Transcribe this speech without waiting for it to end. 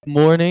Good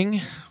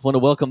morning. I want to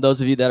welcome those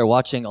of you that are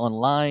watching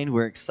online.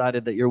 We're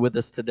excited that you're with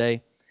us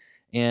today.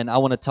 And I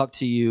want to talk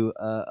to you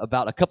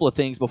about a couple of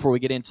things before we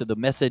get into the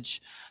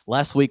message.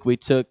 Last week we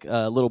took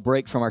a little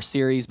break from our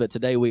series, but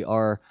today we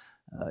are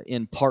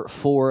in part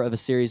 4 of a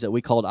series that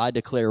we called I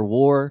Declare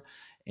War.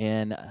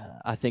 And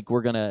I think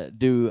we're going to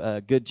do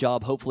a good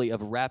job, hopefully,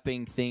 of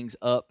wrapping things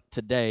up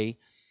today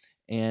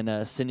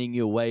and sending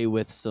you away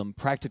with some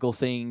practical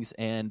things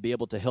and be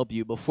able to help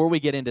you. Before we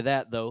get into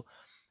that, though,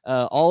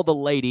 all the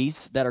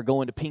ladies that are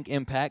going to Pink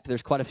Impact,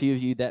 there's quite a few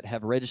of you that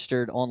have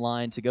registered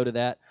online to go to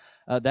that.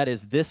 That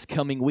is this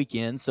coming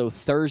weekend, so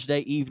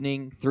Thursday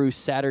evening through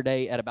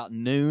Saturday at about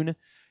noon.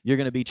 You're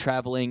going to be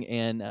traveling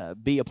and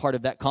be a part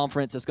of that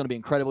conference. It's going to be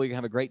incredible. You're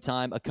going to have a great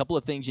time. A couple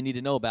of things you need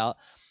to know about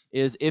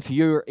is if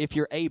you're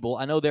able.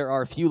 I know there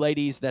are a few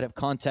ladies that have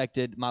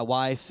contacted my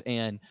wife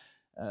and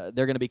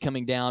they're going to be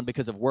coming down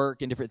because of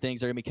work and different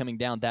things. They're going to be coming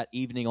down that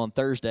evening on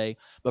Thursday.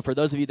 But for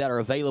those of you that are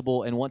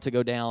available and want to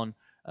go down,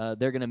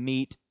 they're going to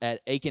meet at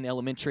Aiken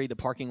Elementary, the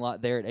parking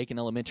lot there at Aiken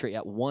Elementary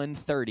at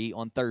 1:30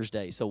 on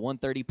Thursday. So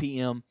 1:30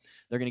 p.m.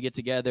 They're going to get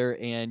together,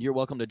 and you're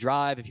welcome to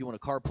drive. If you want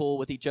to carpool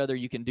with each other,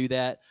 you can do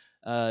that.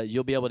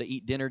 You'll be able to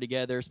eat dinner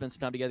together, spend some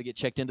time together, get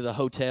checked into the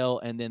hotel,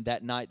 and then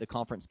that night the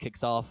conference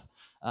kicks off,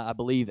 I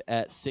believe,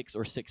 at 6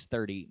 or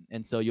 6:30.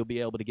 And so you'll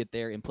be able to get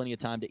there in plenty of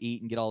time to eat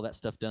and get all that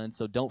stuff done.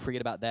 So don't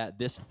forget about that.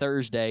 This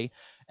Thursday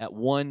at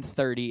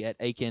 1:30 at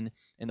Aiken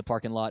in the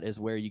parking lot is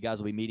where you guys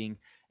will be meeting.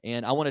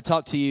 And I want to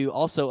talk to you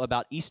also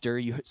about Easter.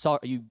 You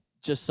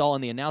just saw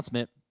in the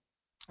announcement,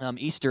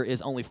 Easter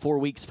is only 4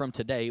 weeks from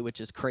today,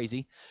 which is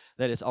crazy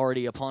that it's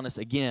already upon us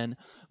again.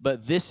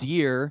 But this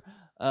year,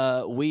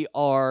 we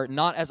are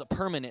not as a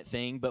permanent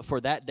thing, but for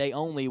that day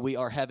only, we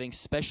are having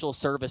special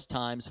service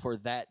times for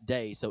that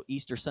day. So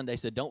Easter Sunday.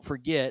 So don't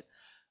forget,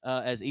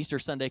 as Easter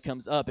Sunday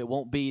comes up, it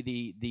won't be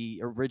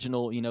the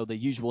original, the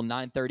usual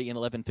 9:30 and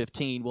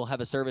 11:15. We'll have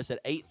a service at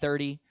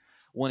 8:30,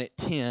 one at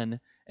 10,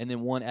 and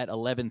then one at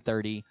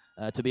 11:30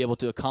 to be able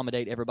to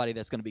accommodate everybody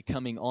that's going to be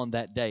coming on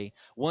that day.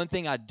 One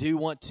thing I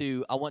want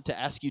to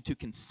ask you to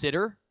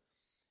consider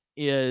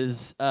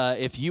is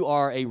if you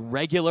are a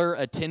regular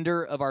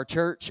attender of our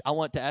church, I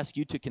want to ask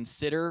you to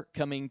consider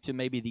coming to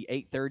maybe the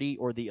 8:30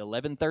 or the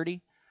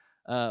 11:30.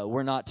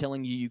 We're not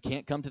telling you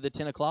can't come to the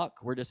 10 o'clock.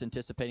 We're just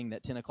anticipating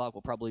that 10 o'clock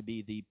will probably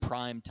be the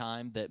prime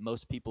time that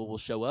most people will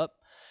show up.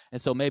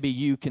 And so maybe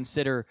you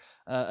consider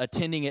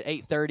attending at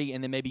 8:30,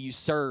 and then maybe you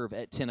serve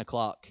at 10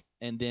 o'clock,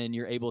 and then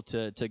you're able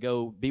to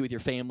go be with your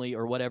family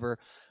or whatever.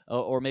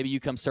 Or maybe you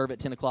come serve at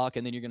 10 o'clock,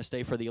 and then you're going to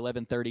stay for the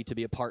 11:30 to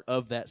be a part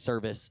of that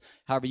service.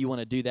 However you want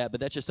to do that.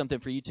 But that's just something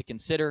for you to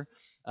consider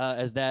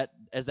as that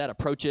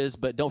approaches.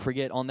 But don't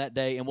forget on that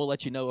day, and we'll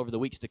let you know over the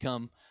weeks to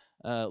come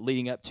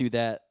leading up to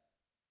that.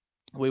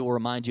 We will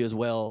remind you as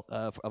well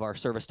of our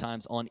service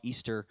times on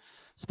Easter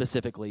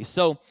specifically.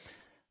 So,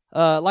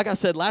 like I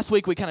said, last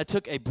week we kind of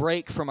took a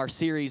break from our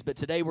series, but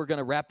today we're going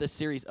to wrap this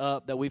series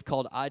up that we've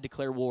called I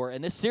Declare War.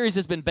 And this series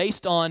has been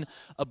based on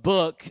a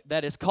book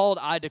that is called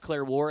I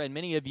Declare War, and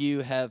many of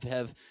you have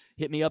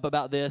hit me up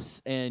about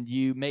this, and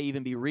you may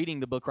even be reading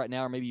the book right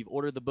now, or maybe you've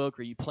ordered the book,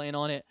 or you plan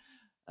on it.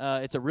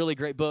 It's a really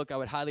great book. I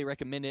would highly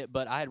recommend it.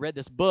 But I had read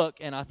this book,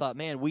 and I thought,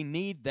 man, we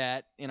need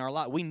that in our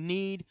life. We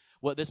need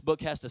what this book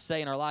has to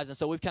say in our lives. And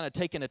so we've kind of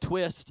taken a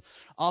twist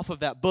off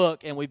of that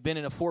book, and we've been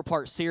in a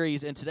 4-part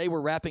series. And today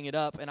we're wrapping it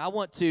up. And I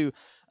want to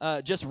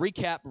just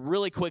recap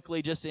really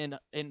quickly, just in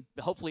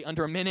hopefully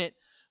under a minute,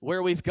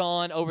 where we've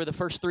gone over the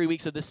first 3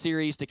 weeks of this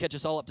series to catch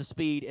us all up to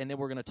speed. And then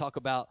we're going to talk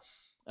about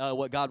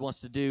what God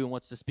wants to do and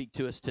wants to speak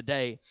to us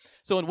today.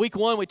 So in week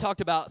 1, we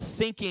talked about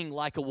thinking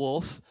like a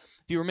wolf.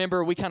 If you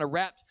remember, we kind of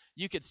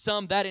you could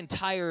sum that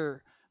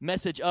entire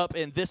message up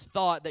in this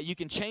thought that you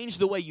can change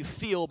the way you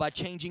feel by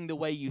changing the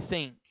way you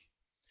think.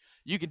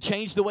 You can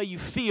change the way you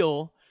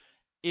feel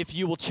if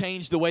you will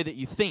change the way that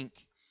you think.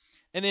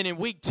 And then in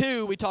week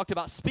 2, we talked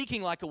about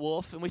speaking like a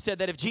wolf, and we said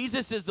that if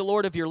Jesus is the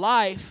Lord of your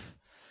life,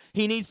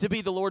 he needs to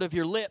be the Lord of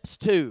your lips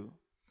too.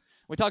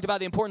 We talked about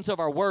the importance of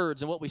our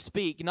words and what we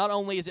speak. Not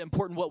only is it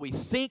important what we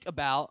think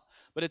about,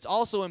 but it's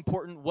also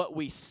important what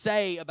we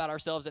say about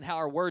ourselves and how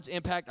our words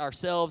impact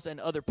ourselves and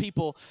other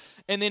people.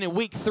 And then in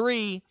week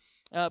 3,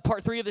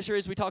 part 3 of the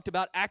series, we talked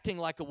about acting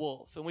like a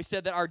wolf. And we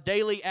said that our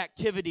daily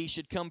activity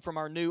should come from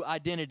our new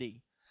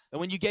identity. And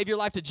when you gave your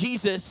life to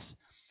Jesus,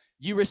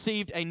 you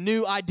received a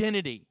new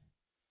identity.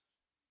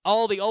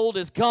 All the old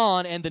is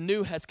gone and the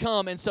new has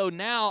come. And so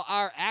now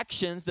our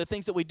actions, the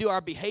things that we do,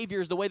 our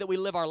behaviors, the way that we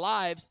live our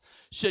lives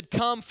should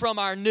come from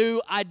our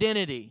new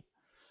identity.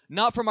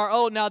 Not from our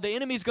old. Now, the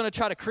enemy's going to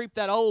try to creep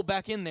that old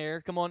back in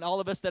there. Come on, all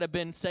of us that have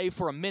been saved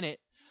for a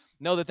minute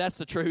know that that's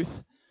the truth.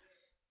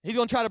 He's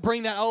going to try to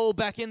bring that old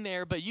back in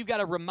there, but you've got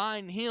to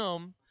remind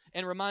him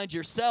and remind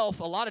yourself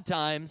a lot of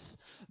times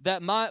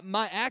that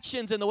my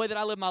actions and the way that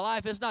I live my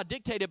life is not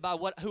dictated by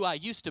who I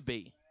used to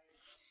be.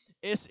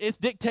 It's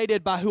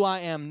dictated by who I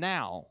am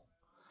now.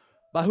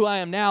 By who I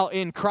am now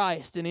in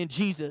Christ and in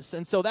Jesus.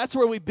 And so that's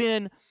where we've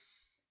been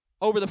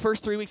over the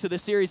first 3 weeks of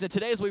this series. And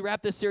today, as we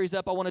wrap this series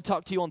up, I want to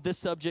talk to you on this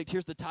subject.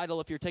 Here's the title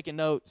if you're taking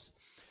notes.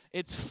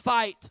 It's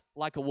fight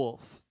like a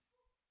wolf.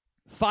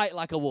 Fight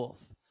like a wolf.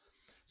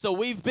 So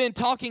we've been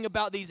talking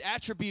about these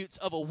attributes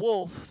of a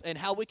wolf and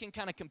how we can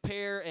kind of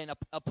compare and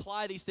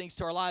apply these things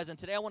to our lives. And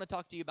today I want to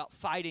talk to you about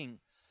fighting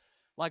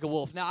like a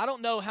wolf. Now, I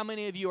don't know how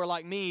many of you are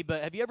like me,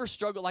 but have you ever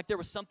struggled, like there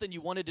was something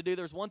you wanted to do?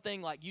 There's one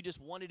thing like you just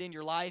wanted in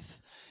your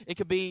life. It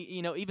could be,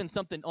 even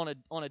something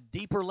on a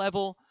deeper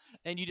level,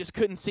 and you just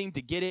couldn't seem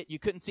to get it. You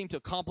couldn't seem to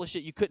accomplish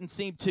it. You couldn't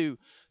seem to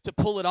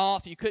pull it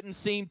off. You couldn't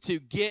seem to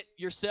get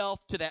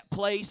yourself to that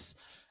place.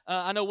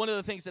 I know one of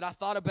the things that I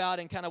thought about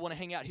and kind of want to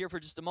hang out here for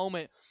just a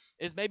moment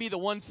is maybe the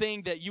one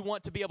thing that you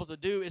want to be able to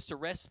do is to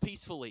rest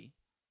peacefully,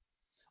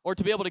 or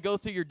to be able to go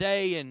through your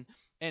day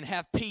and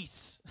have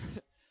peace.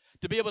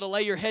 To be able to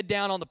lay your head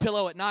down on the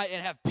pillow at night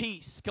and have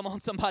peace. Come on,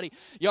 somebody.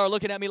 Y'all are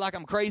looking at me like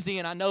I'm crazy,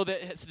 and I know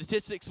that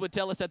statistics would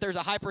tell us that there's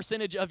a high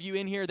percentage of you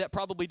in here that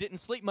probably didn't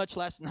sleep much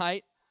last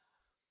night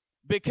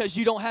because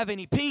you don't have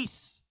any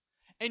peace.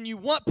 And you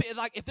want,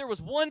 like, if there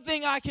was one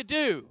thing I could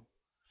do,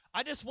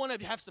 I just want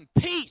to have some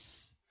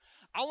peace.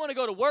 I want to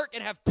go to work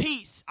and have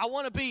peace. I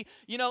want to be,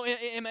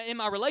 in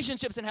my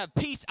relationships and have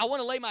peace. I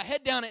want to lay my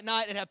head down at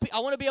night and have peace.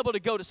 I want to be able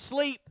to go to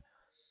sleep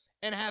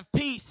and have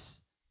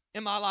peace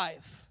in my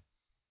life.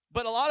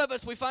 But a lot of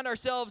us, we find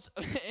ourselves,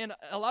 and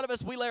a lot of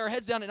us, we lay our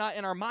heads down at night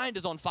and our mind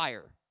is on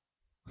fire,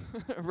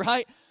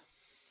 right?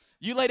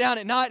 You lay down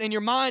at night and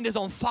your mind is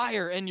on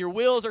fire and your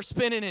wheels are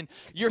spinning and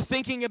you're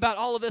thinking about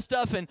all of this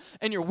stuff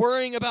and you're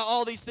worrying about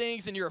all these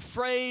things and you're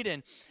afraid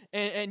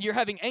and you're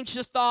having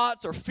anxious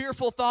thoughts or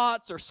fearful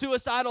thoughts or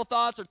suicidal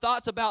thoughts or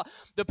thoughts about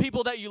the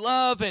people that you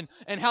love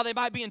and how they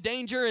might be in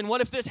danger and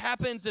what if this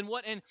happens and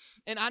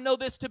I know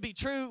this to be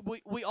true.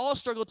 We all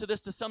struggle to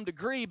this to some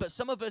degree, but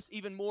some of us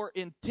even more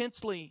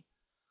intensely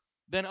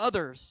than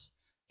others.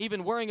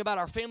 Even worrying about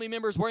our family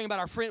members, worrying about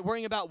our friends,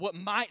 worrying about what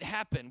might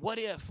happen. What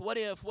if,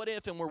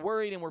 and we're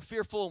worried and we're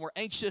fearful and we're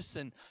anxious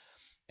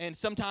and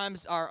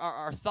sometimes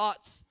our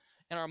thoughts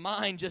and our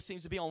mind just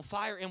seems to be on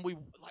fire and we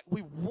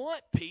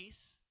want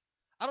peace.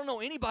 I don't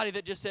know anybody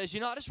that just says,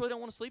 I just really don't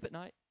want to sleep at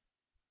night.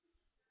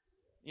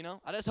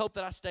 I just hope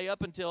that I stay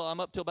up until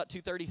about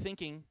 2:30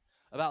 thinking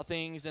about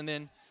things and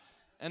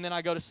then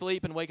I go to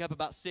sleep and wake up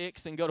about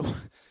 6 and go to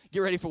get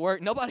ready for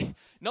work.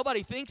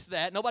 Nobody thinks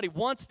that. Nobody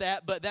wants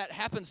that, but that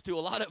happens to a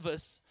lot of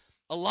us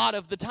a lot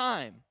of the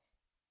time.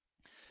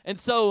 And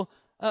so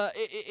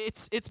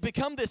it's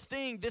become this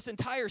thing. This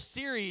entire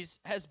series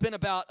has been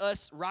about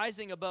us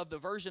rising above the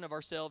version of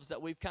ourselves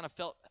that we've kind of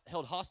felt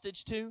held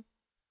hostage to.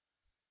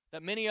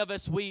 That many of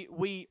us,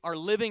 we are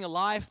living a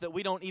life that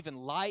we don't even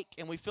like,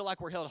 and we feel like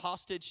we're held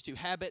hostage to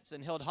habits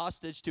and held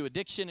hostage to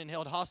addiction and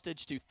held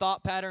hostage to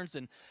thought patterns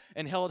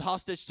and held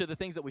hostage to the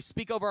things that we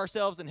speak over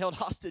ourselves and held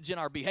hostage in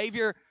our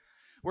behavior.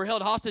 We're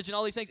held hostage in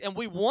all these things, and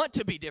we want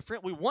to be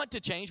different. We want to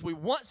change. We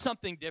want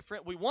something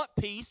different. We want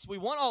peace. We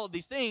want all of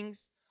these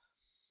things.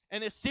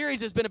 And this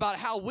series has been about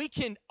how we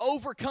can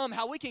overcome,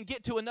 how we can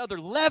get to another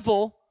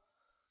level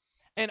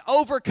and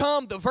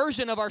overcome the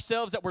version of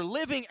ourselves that we're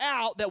living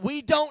out that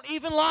we don't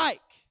even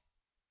like.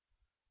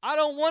 I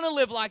don't want to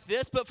live like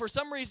this, but for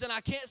some reason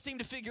I can't seem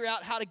to figure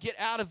out how to get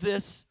out of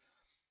this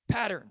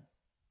pattern.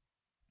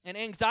 And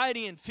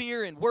anxiety and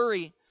fear and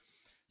worry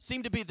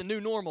seem to be the new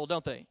normal,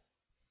 don't they?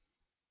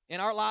 In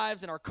our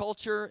lives, in our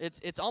culture,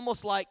 it's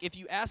almost like if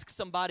you ask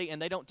somebody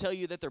and they don't tell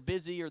you that they're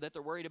busy or that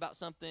they're worried about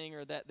something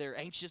or that they're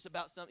anxious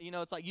about something,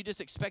 it's like you just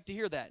expect to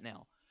hear that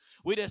now.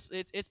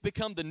 It's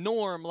become the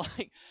norm,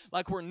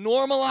 like we're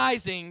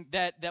normalizing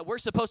that we're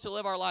supposed to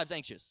live our lives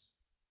anxious.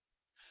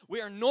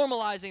 We are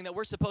normalizing that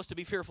we're supposed to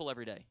be fearful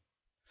every day.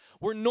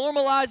 We're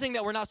normalizing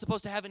that we're not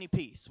supposed to have any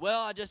peace. Well,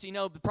 I just,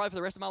 probably for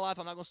the rest of my life,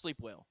 I'm not going to sleep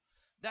well.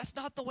 That's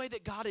not the way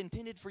that God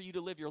intended for you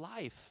to live your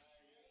life.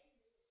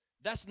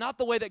 That's not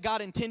the way that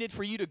God intended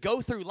for you to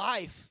go through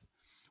life,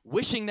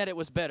 wishing that it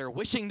was better,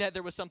 wishing that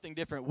there was something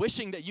different,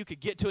 wishing that you could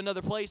get to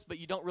another place, but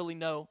you don't really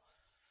know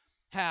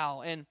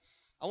how. And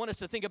I want us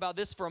to think about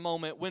this for a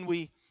moment. When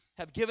we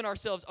have given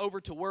ourselves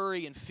over to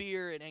worry and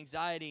fear and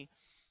anxiety,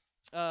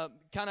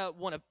 kind of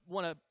want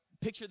to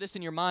picture this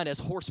in your mind as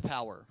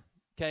horsepower,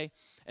 okay?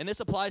 And this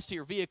applies to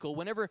your vehicle.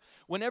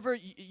 Whenever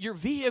your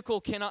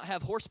vehicle cannot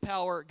have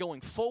horsepower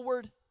going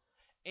forward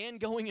and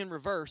going in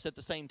reverse at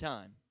the same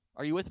time.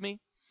 Are you with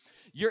me?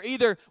 You're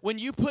either, when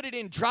you put it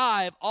in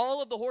drive,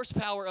 all of the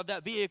horsepower of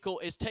that vehicle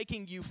is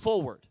taking you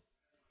forward.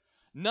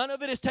 None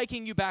of it is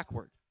taking you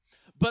backward.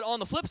 But on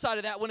the flip side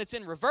of that, when it's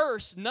in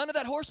reverse, none of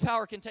that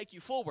horsepower can take you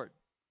forward.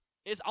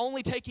 It's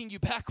only taking you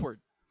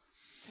backward.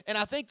 And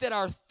I think that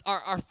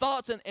our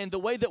thoughts and the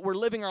way that we're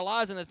living our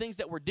lives and the things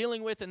that we're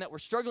dealing with and that we're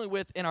struggling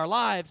with in our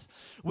lives,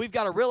 we've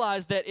got to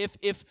realize that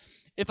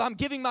if I'm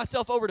giving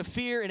myself over to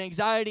fear and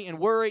anxiety and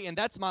worry and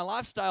that's my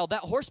lifestyle,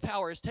 that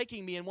horsepower is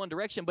taking me in one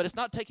direction, but it's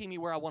not taking me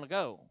where I want to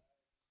go.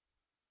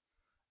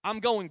 I'm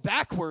going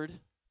backward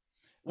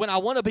when I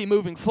want to be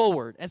moving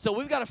forward. And so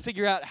we've got to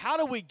figure out, how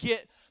do we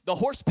get the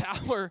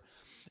horsepower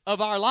of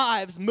our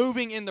lives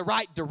moving in the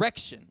right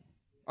direction?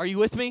 Are you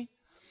with me?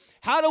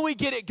 How do we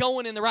get it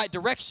going in the right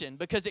direction?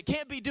 Because it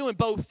can't be doing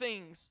both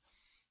things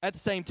at the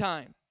same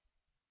time.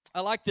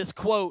 I like this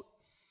quote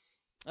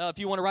If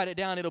you want to write it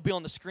down, it'll be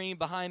on the screen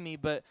behind me,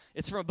 but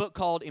it's from a book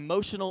called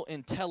Emotional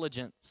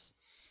Intelligence.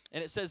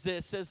 And it says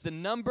this, it says the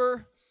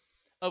number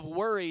of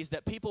worries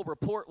that people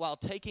report while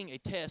taking a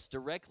test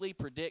directly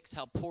predicts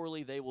how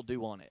poorly they will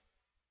do on it.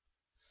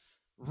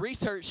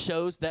 Research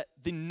shows that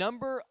the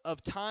number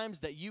of times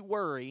that you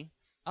worry,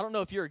 I don't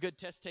know if you're a good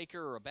test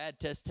taker or a bad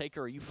test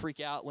taker, or you freak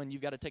out when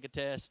you've got to take a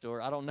test,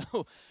 or I don't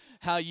know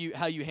how you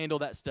handle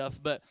that stuff,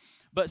 but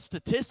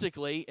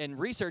statistically, and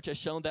research has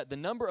shown that the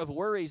number of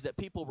worries that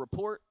people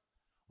report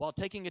while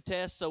taking a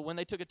test, so when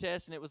they took a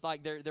test and it was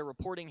like they're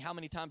reporting how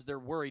many times they're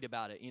worried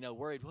about it,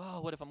 worried, oh,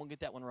 what if I'm going to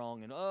get that one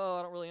wrong, and oh,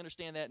 I don't really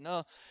understand that.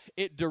 No,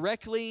 it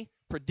directly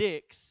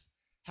predicts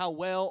how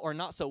well or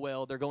not so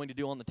well they're going to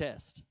do on the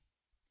test.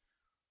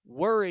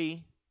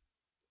 Worry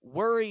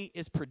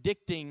is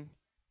predicting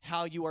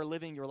how you are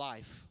living your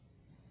life.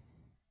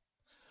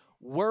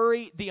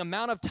 Worry, the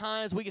amount of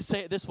times, we can say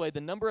it this way, the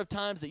number of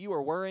times that you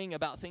are worrying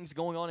about things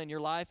going on in your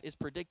life is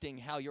predicting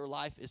how your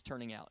life is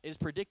turning out. It is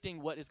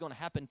predicting what is going to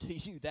happen to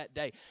you that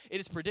day.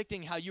 It is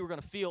predicting how you are going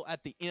to feel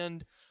at the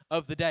end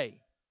of the day.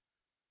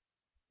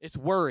 It's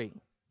worry.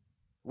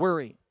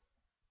 Worry.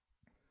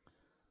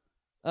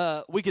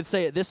 We could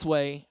say it this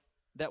way,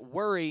 that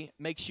worry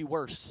makes you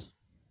worse.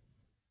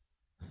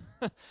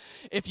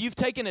 If you've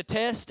taken a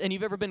test and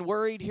you've ever been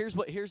worried, here's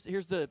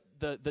the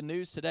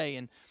news today,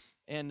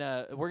 and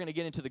we're going to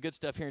get into the good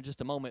stuff here in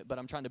just a moment, but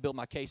I'm trying to build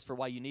my case for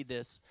why you need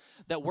this.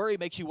 That worry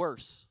makes you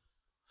worse.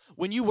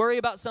 When you worry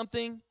about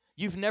something,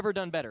 you've never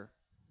done better.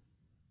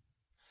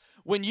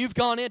 When you've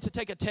gone in to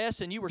take a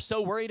test and you were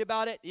so worried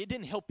about it, it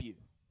didn't help you.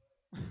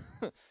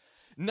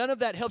 None of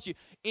that helps you.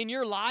 In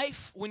your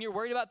life, when you're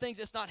worried about things,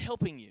 it's not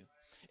helping you.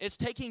 It's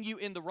taking you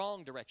in the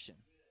wrong direction.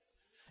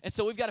 And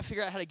so we've got to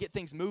figure out how to get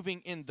things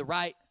moving in the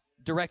right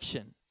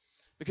direction,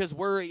 because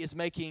worry is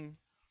making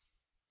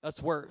us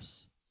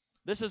worse.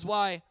 This is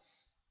why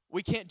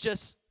we can't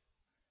just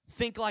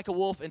think like a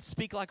wolf and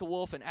speak like a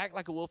wolf and act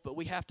like a wolf, but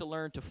we have to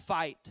learn to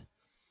fight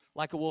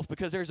like a wolf,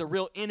 because there's a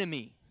real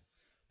enemy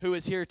who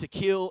is here to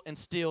kill and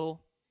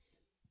steal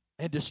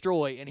and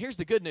destroy. And here's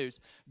the good news.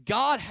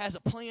 God has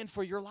a plan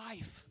for your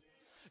life.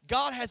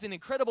 God has an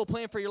incredible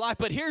plan for your life,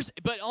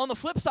 but on the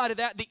flip side of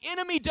that, the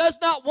enemy does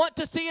not want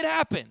to see it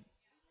happen.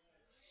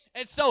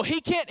 And so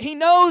he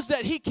knows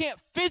that he can't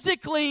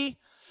physically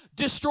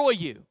destroy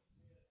you.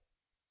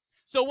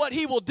 So what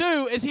he will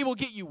do is he will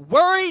get you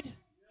worried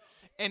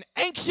and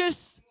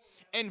anxious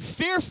and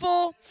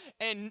fearful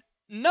and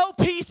no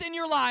peace in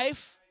your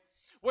life,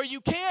 where you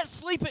can't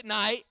sleep at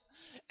night,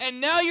 and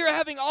now you're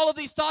having all of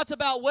these thoughts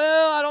about,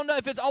 well, I don't know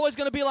if it's always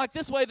going to be like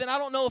this way, then I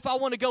don't know if I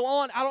want to go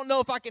on. I don't know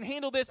if I can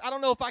handle this. I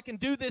don't know if I can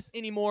do this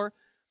anymore.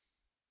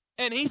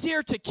 And he's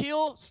here to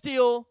kill,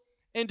 steal,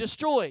 and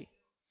destroy.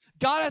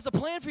 God has a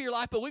plan for your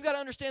life, but we've got to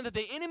understand that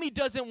the enemy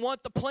doesn't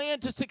want the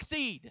plan to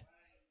succeed.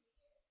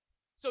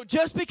 So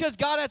just because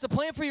God has a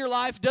plan for your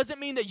life doesn't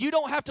mean that you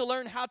don't have to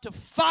learn how to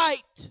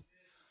fight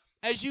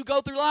as you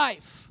go through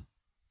life.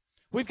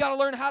 We've got to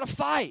learn how to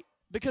fight,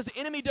 because the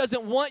enemy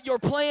doesn't want your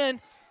plan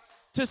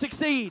to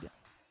succeed.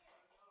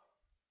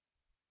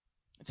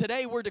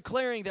 Today we're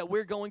declaring that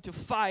we're going to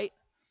fight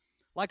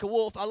like a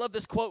wolf. I love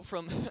this quote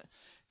from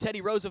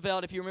Teddy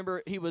Roosevelt. If you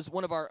remember, he was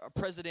one of our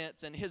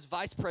presidents, and his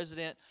vice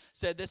president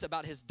said this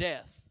about his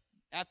death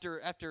after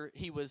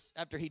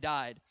he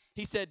died.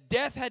 He said,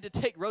 "Death had to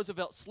take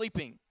Roosevelt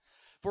sleeping,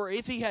 for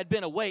if he had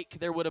been awake,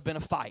 there would have been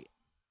a fight."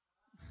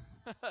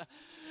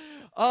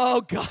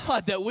 Oh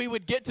God, that we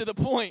would get to the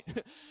point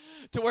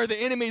to where the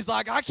enemy's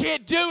like, I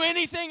can't do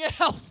anything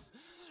else,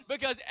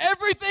 because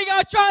everything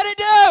I try to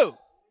do,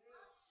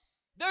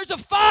 there's a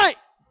fight.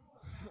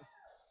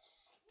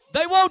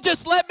 They won't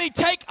just let me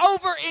take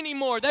over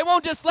anymore. They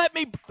won't just let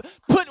me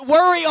put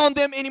worry on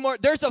them anymore.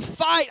 There's a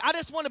fight.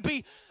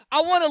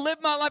 I want to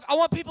live my life. I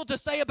want people to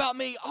say about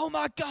me, oh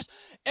my gosh,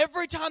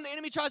 every time the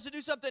enemy tries to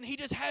do something, he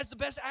just has the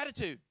best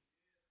attitude.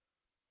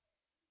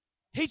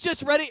 He's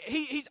just ready.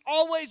 He's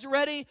always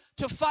ready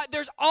to fight.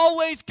 There's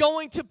always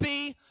going to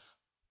be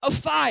a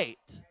fight.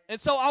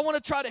 And so I want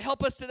to try to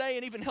help us today,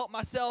 and even help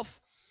myself.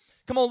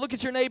 Come on, look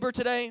at your neighbor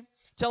today.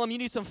 Tell him you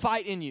need some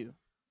fight in you.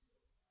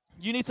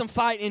 You need some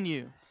fight in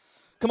you.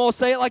 Come on,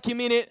 say it like you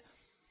mean it.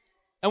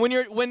 And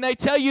when they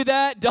tell you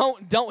that,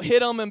 don't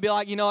hit them and be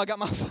like, I got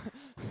my.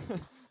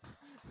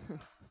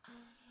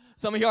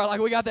 Some of you are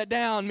like, we got that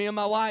down. Me and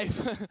my wife,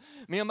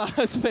 me and my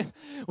husband,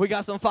 we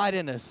got some fight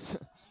in us.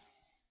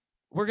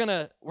 We're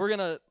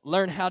gonna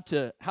learn how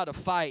to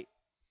fight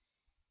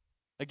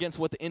against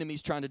what the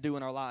enemy's trying to do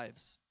in our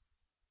lives.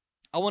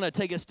 I want to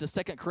take us to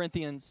 2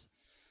 Corinthians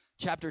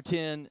chapter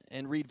 10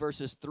 and read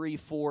verses 3,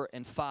 4,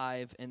 and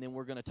 5, and then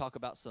we're going to talk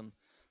about some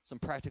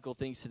practical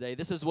things today.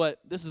 This is what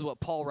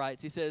Paul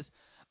writes. He says,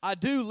 "I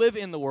do live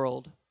in the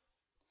world,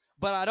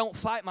 but I don't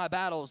fight my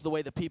battles the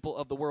way the people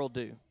of the world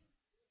do.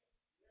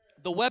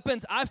 The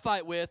weapons I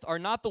fight with are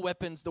not the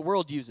weapons the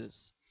world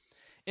uses.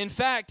 In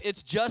fact,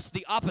 it's just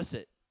the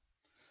opposite.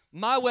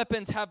 My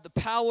weapons have the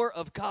power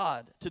of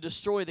God to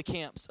destroy the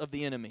camps of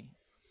the enemy.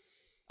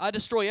 I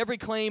destroy every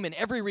claim and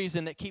every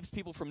reason that keeps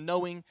people from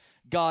knowing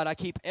God. I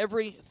keep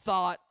every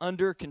thought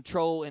under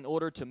control in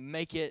order to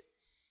make it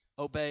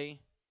obey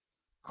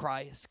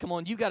Christ. Come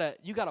on, you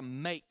gotta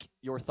make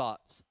your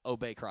thoughts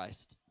obey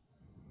Christ.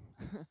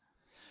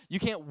 You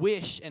can't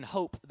wish and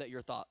hope that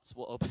your thoughts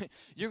will obey.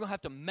 You're going to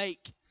have to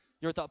make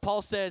your thought.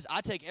 Paul says,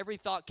 I take every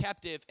thought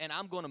captive and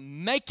I'm going to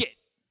make it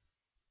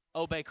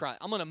obey Christ.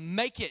 I'm going to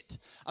make it.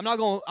 I'm not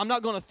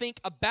going to think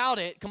about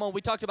it. Come on,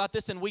 we talked about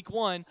this in week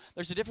 1.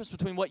 There's a difference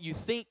between what you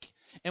think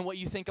and what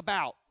you think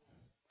about.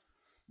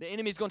 The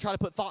enemy's going to try to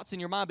put thoughts in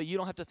your mind, but you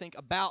don't have to think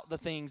about the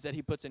things that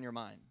he puts in your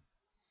mind.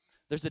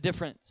 There's a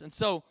difference. And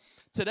so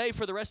today,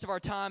 for the rest of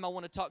our time, I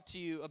want to talk to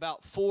you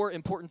about 4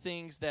 important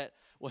things that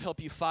will help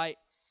you fight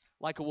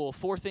like a wolf.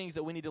 4 things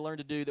that we need to learn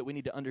to do, that we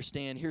need to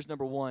understand. Here's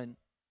number 1.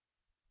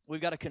 We've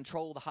got to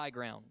control the high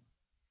ground.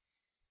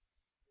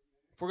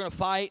 If we're going to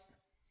fight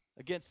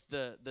against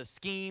the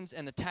schemes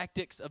and the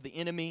tactics of the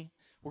enemy,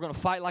 we're going to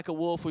fight like a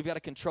wolf. We've got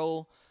to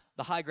control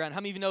the high ground.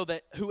 How many of you know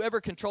that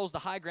whoever controls the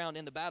high ground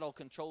in the battle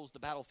controls the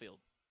battlefield?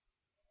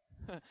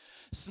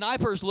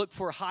 Snipers look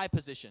for high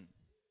position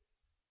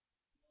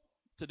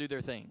to do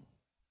their thing.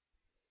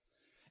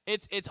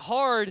 It's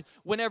hard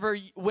whenever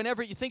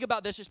you think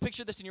about this. Just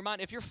picture this in your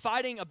mind. If you're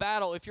fighting a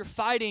battle, if you're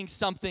fighting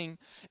something,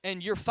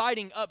 and you're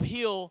fighting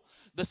uphill,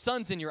 the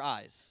sun's in your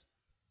eyes.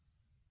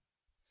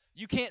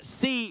 You can't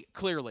see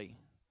clearly.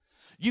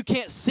 You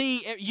can't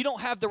see. You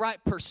don't have the right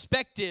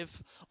perspective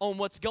on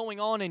what's going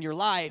on in your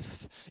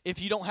life if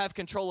you don't have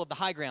control of the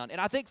high ground. And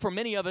I think for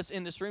many of us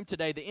in this room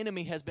today, the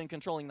enemy has been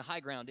controlling the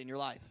high ground in your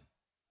life.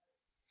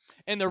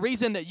 And the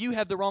reason that you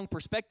have the wrong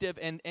perspective,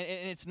 and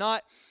it's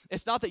not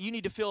that you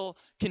need to feel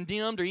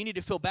condemned or you need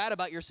to feel bad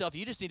about yourself.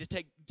 You just need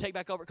to take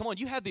back over. Come on,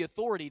 you have the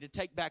authority to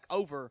take back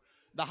over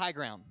the high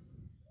ground.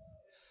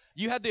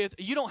 You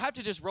don't have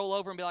to just roll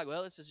over and be like,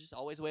 well, this is just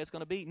always the way it's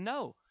going to be.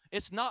 No,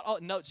 it's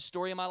not. No, it's the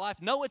story of my life.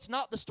 No, it's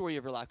not the story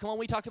of your life. Come on,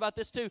 we talked about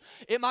this too.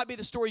 It might be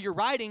the story you're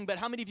writing, but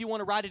how many of you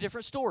want to write a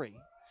different story?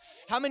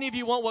 How many of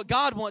you want what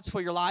God wants for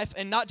your life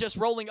and not just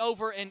rolling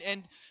over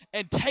and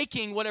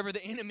taking whatever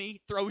the enemy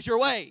throws your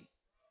way?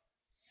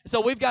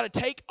 So we've got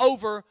to take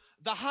over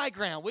the high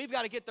ground. We've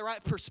got to get the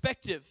right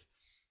perspective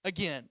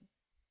again.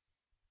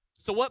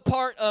 So what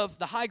part of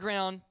the high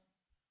ground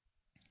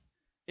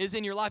is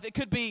in your life? It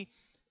could be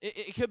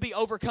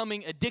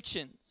overcoming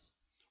addictions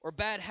or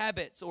bad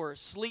habits or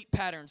sleep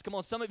patterns. Come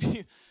on, some of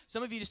you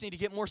just need to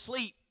get more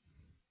sleep.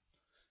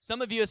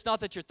 Some of you, it's not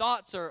that your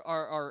thoughts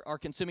are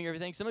consuming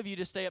everything. Some of you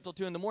just stay up till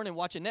 2 a.m.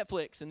 watching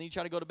Netflix, and then you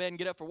try to go to bed and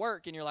get up for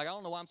work, and you're like, I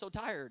don't know why I'm so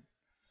tired.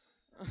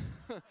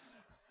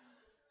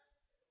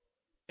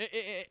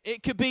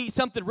 It could be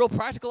something real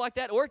practical like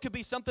that, or it could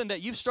be something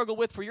that you've struggled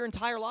with for your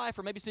entire life,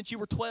 or maybe since you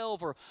were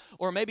 12,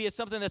 or maybe it's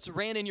something that's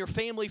ran in your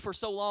family for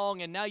so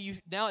long, and now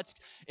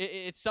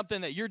it's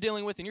something that you're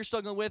dealing with and you're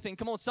struggling with. And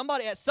come on,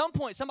 at some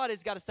point,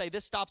 somebody's got to say,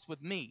 this stops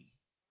with me.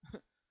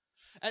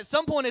 At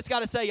some point, it's got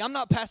to say, I'm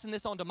not passing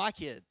this on to my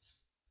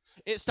kids.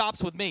 It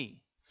stops with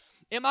me.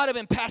 It might have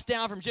been passed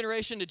down from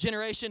generation to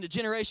generation to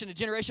generation to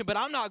generation, but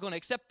I'm not going to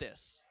accept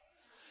this.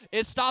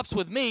 It stops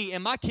with me,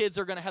 and my kids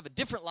are going to have a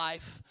different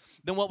life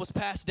than what was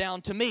passed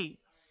down to me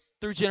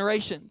through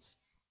generations.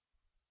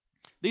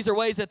 These are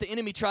ways that the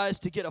enemy tries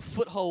to get a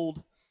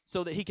foothold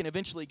so that he can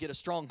eventually get a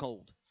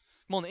stronghold.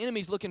 Come on, the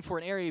enemy's looking for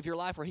an area of your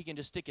life where he can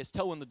just stick his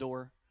toe in the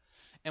door.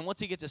 And once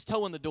he gets his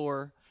toe in the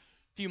door,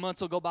 a few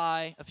months will go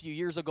by, a few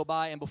years will go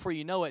by, and before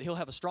you know it, he'll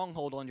have a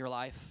stronghold on your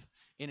life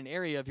in an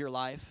area of your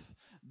life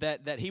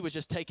that he was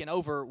just taking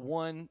over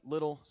one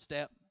little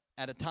step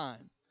at a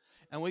time.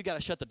 And we've got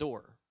to shut the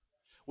door.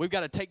 We've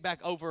got to take back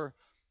over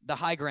the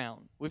high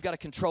ground. We've got to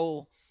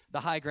control the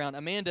high ground.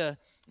 Amanda,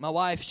 my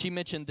wife, she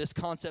mentioned this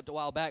concept a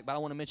while back, but I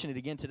want to mention it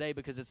again today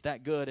because it's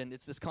that good, and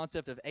it's this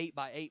concept of 8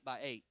 by 8 by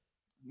 8.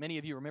 Many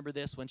of you remember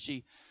this when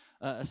she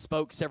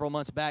spoke several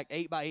months back,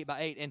 8 by 8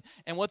 by 8.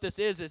 And what this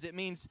is it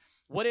means,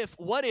 what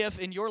if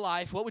in your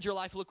life, what would your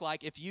life look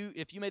like if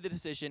you made the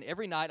decision,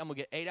 every night I'm going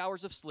to get 8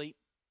 hours of sleep,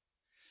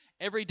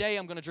 every day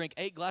I'm going to drink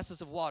 8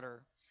 glasses of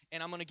water,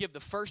 and I'm going to give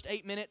the first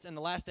 8 minutes and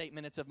the last 8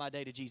 minutes of my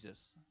day to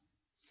Jesus?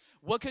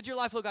 What could your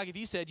life look like if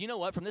you said, you know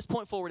what, from this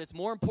point forward, it's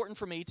more important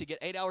for me to get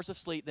 8 hours of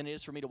sleep than it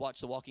is for me to watch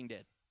The Walking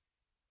Dead?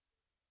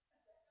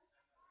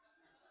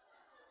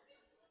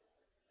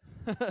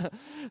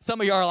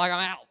 Some of you are like,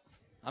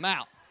 I'm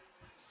out.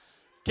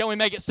 Can we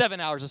make it 7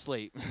 hours of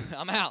sleep?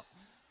 I'm out.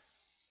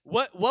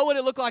 What would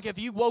it look like if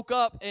you woke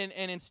up and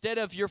instead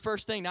of your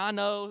first thing, now I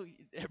know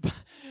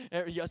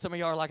some of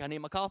you are like, I need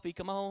my coffee.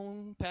 Come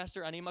on,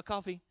 Pastor, I need my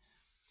coffee.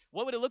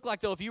 What would it look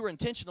like, though, if you were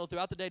intentional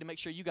throughout the day to make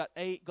sure you got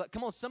 8?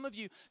 Come on, some of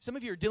you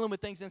are dealing with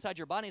things inside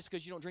your bodies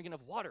because you don't drink enough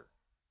water.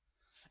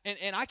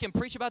 And I can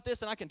preach about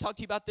this and I can talk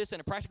to you about this in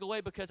a practical way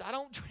because I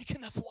don't drink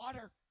enough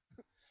water.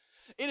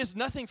 It is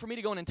nothing for me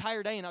to go an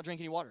entire day and not drink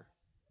any water.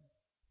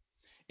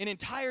 An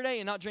entire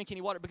day and not drink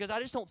any water because I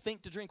just don't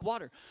think to drink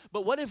water.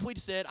 But what if we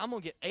said, I'm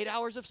going to get 8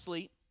 hours of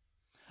sleep,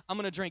 I'm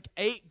going to drink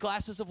 8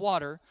 glasses of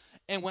water,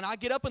 and when I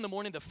get up in the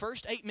morning, the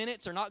first 8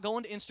 minutes are not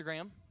going to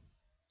Instagram.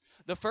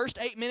 The first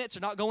 8 minutes are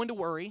not going to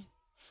worry.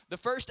 The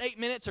first 8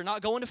 minutes are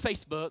not going to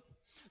Facebook.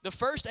 The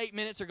first 8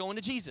 minutes are going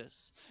to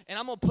Jesus. And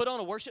I'm going to put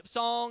on a worship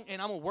song,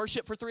 and I'm going to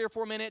worship for 3 or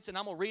 4 minutes, and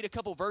I'm going to read a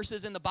couple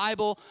verses in the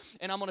Bible,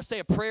 and I'm going to say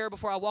a prayer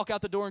before I walk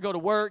out the door and go to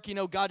work.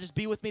 God, just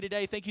be with me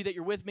today. Thank you that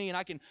you're with me, and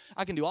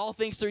I can do all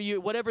things through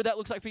you. Whatever that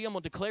looks like for you, I'm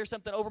going to declare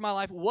something over my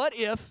life. What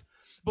if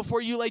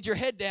before you laid your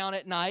head down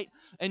at night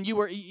and you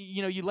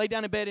laid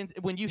down in bed, and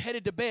when you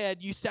headed to bed,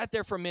 you sat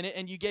there for a minute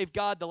and you gave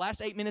God the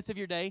last 8 minutes of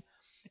your day,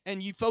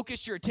 and you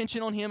focused your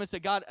attention on him and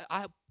said, God,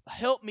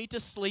 help me to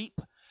sleep.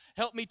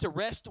 Help me to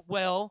rest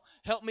well.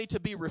 Help me to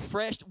be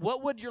refreshed.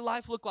 What would your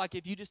life look like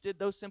if you just did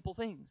those simple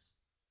things?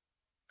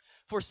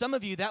 For some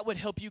of you, that would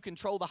help you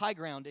control the high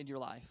ground in your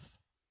life.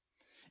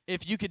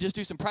 If you could just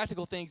do some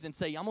practical things and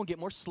say, I'm going to get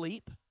more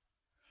sleep,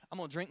 I'm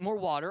going to drink more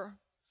water,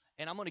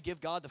 and I'm going to give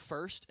God the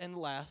first and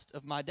last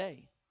of my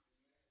day.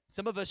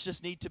 Some of us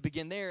just need to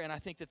begin there, and I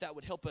think that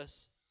would help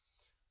us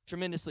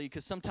tremendously,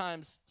 because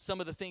sometimes some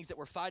of the things that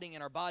we're fighting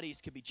in our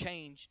bodies could be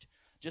changed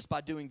just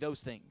by doing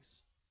those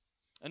things.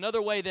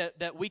 Another way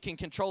that we can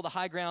control the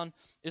high ground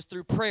is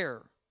through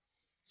prayer.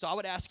 So I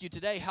would ask you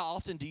today, how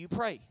often do you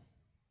pray?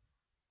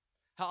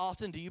 How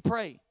often do you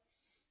pray?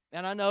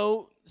 And I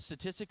know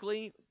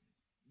statistically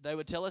they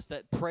would tell us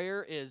that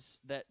prayer is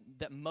that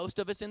most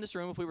of us in this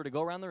room, if we were to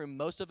go around the room,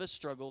 most of us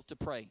struggle to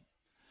pray.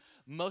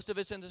 Most of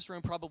us in this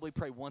room probably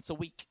pray once a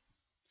week.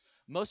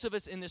 Most of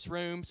us in this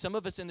room, some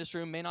of us in this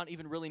room may not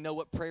even really know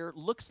what prayer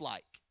looks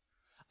like.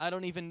 I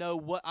don't even know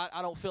what,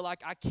 I don't feel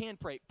like I can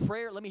pray.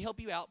 Prayer, let me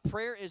help you out.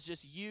 Prayer is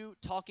just you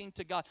talking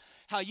to God.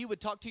 How you would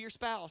talk to your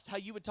spouse, how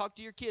you would talk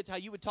to your kids, how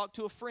you would talk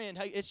to a friend.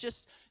 It's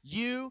just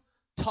you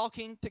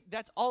talking to,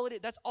 that's all it is.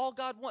 That's all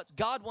God wants.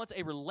 God wants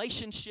a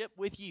relationship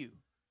with you.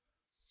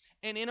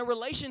 And in a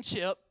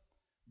relationship,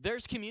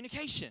 there's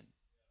communication.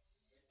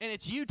 And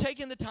it's you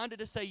taking the time to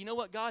just say, you know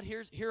what, God,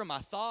 here are my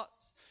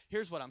thoughts.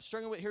 Here's what I'm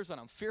struggling with. Here's what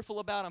I'm fearful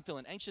about. I'm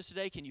feeling anxious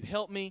today. Can you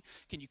help me?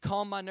 Can you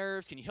calm my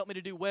nerves? Can you help me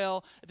to do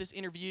well at this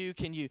interview?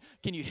 Can you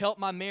help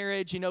my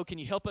marriage? Can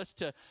you help us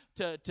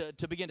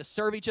to begin to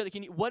serve each other?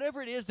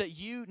 Whatever it is that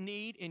you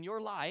need in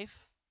your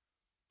life,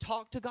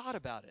 talk to God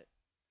about it.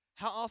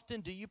 How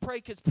often do you pray?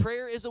 Because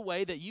prayer is a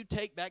way that you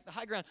take back the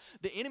high ground.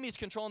 The enemy is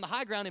controlling the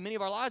high ground in many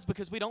of our lives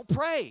because we don't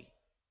pray.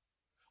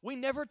 We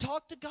never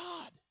talk to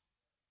God.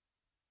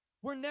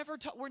 We're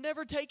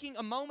never taking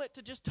a moment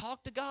to just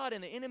talk to God,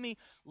 and the enemy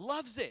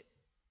loves it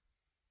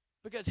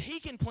because he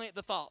can plant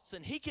the thoughts,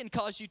 and he can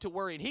cause you to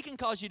worry, and he can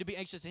cause you to be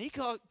anxious, and he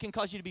can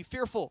cause you to be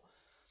fearful.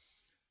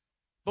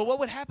 But what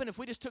would happen if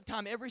we just took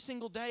time every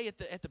single day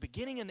at the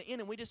beginning and the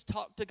end, and we just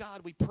talked to God?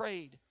 We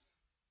prayed.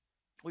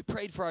 We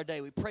prayed for our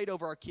day. We prayed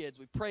over our kids.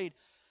 We prayed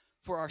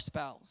for our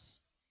spouse.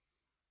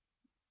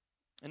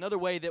 Another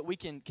way that we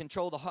can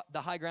control the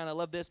high ground, I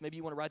love this, maybe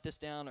you want to write this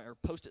down or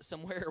post it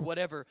somewhere or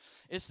whatever,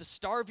 is to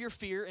starve your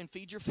fear and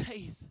feed your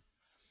faith.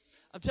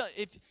 I'm telling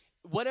you, if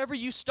whatever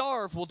you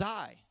starve will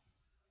die.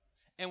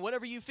 And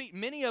whatever you feed,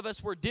 many of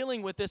us, we're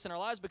dealing with this in our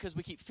lives because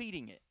we keep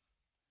feeding it.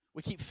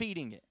 We keep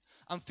feeding it.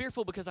 I'm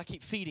fearful because I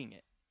keep feeding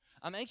it.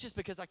 I'm anxious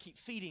because I keep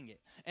feeding it.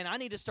 And I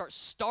need to start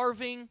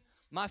starving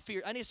my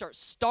fear. I need to start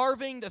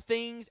starving the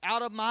things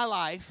out of my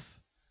life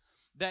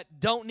that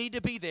don't need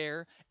to be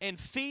there and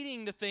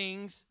feeding the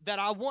things that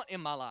I want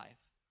in my life.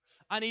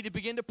 I need to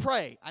begin to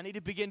pray. I need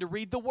to begin to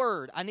read the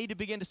Word. I need to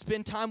begin to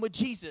spend time with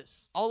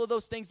Jesus. All of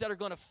those things that are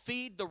going to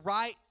feed the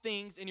right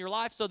things in your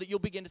life so that you'll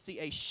begin to see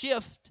a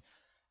shift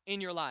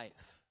in your life.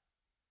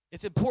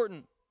 It's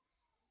important.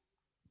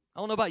 I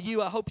don't know about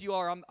you. I hope you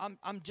are.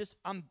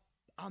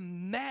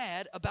 I'm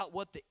mad about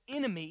what the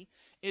enemy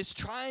is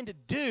trying to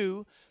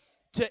do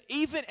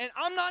and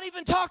I'm not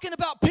even talking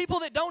about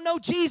people that don't know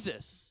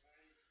Jesus.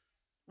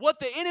 What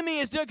the enemy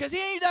is doing, because he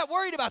ain't that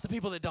worried about the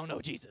people that don't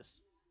know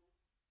Jesus.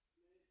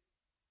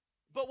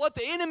 But what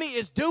the enemy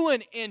is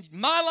doing in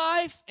my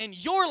life and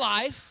your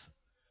life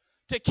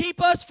to keep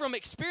us from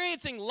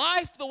experiencing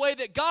life the way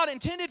that God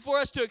intended for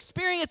us to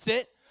experience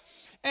it.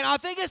 And I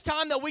think it's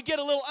time that we get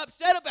a little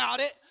upset about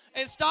it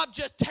and stop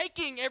just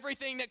taking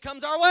everything that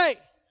comes our way.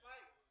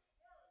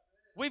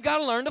 We've got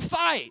to learn to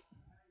fight.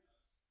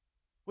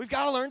 We've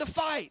got to learn to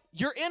fight.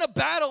 You're in a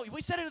battle.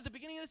 We said it at the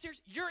beginning of the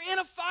series. You're in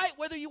a fight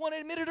whether you want to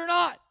admit it or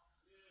not.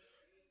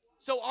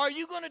 So are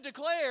you going to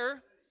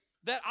declare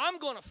that I'm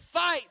going to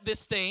fight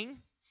this thing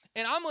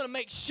and I'm going to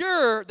make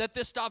sure that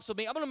this stops with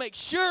me? I'm going to make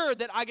sure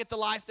that I get the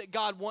life that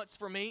God wants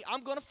for me.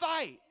 I'm going to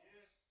fight.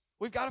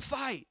 We've got to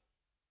fight.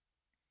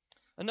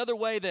 Another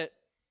way that,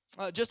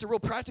 just a real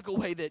practical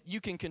way that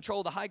you can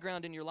control the high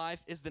ground in your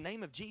life is the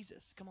name of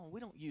Jesus. Come on, we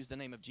don't use the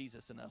name of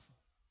Jesus enough.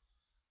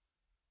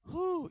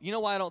 You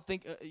know why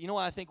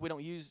I think we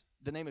don't use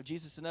the name of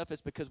Jesus enough? It's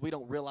because we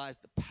don't realize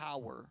the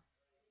power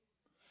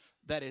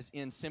that is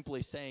in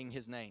simply saying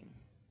his name.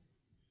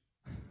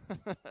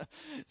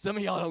 Some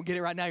of y'all don't get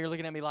it right now. You're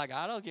looking at me like,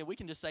 I don't get it. We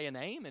can just say a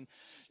name. And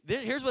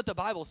here's what the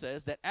Bible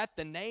says, that at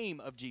the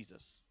name of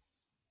Jesus,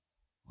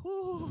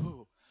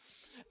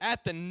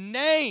 at the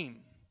name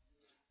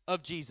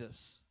of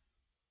Jesus,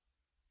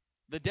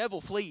 the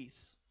devil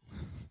flees.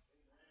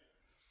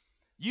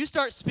 You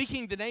start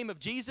speaking the name of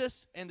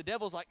Jesus, and the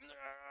devil's like,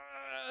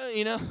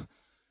 you know,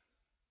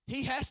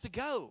 he has to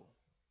go.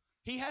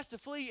 He has to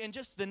flee in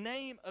just the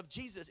name of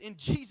Jesus. In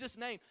Jesus'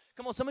 name.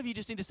 Come on, some of you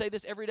just need to say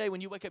this every day when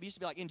you wake up. You used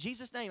to be like, in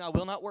Jesus' name, I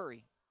will not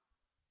worry.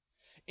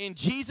 In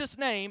Jesus'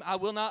 name, I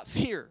will not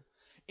fear.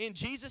 In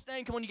Jesus'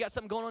 name, come on, you got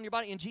something going on in your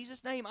body. In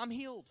Jesus' name, I'm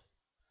healed.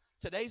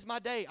 Today's my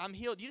day. I'm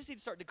healed. You just need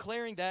to start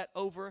declaring that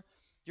over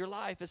your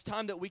life. It's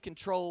time that we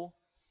control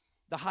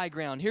the high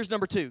ground. Here's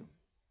number 2.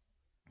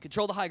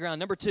 Control the high ground.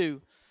 Number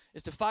 2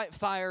 is to fight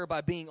fire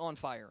by being on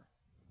fire.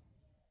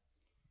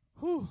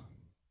 Whew.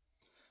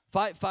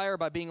 Fight fire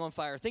by being on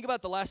fire. Think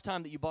about the last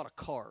time that you bought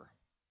a car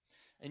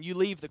and you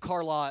leave the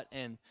car lot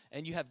and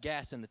you have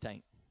gas in the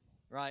tank,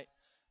 right?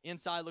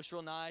 Inside looks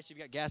real nice. You've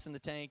got gas in the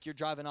tank. You're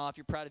driving off.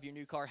 You're proud of your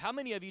new car. How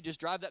many of you just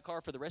drive that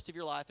car for the rest of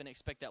your life and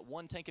expect that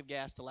one tank of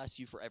gas to last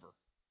you forever?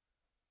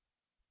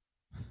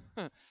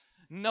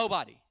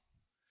 Nobody.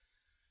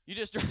 You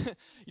just you're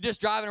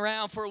just driving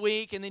around for a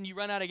week and then you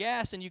run out of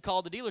gas and you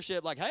call the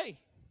dealership like, hey,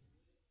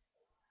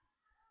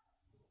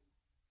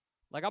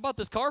 like I bought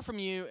this car from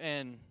you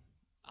and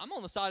I'm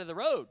on the side of the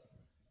road.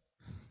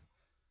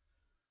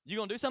 You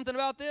gonna do something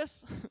about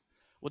this?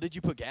 Well, did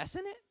you put gas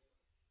in it?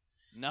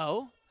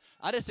 No.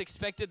 I just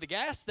expected the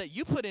gas that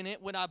you put in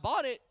it when I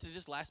bought it to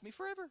just last me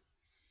forever.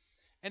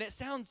 And it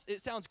sounds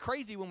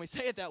crazy when we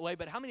say it that way,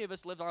 but how many of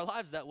us live our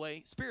lives that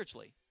way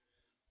spiritually?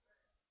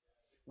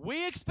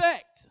 We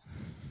expect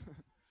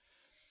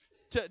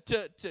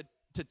to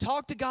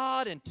talk to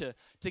God and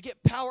to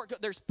get power.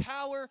 There's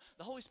power.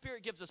 The Holy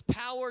Spirit gives us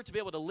power to be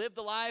able to live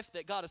the life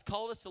that God has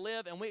called us to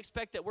live, and we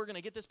expect that we're going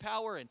to get this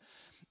power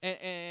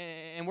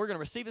and we're going to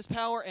receive this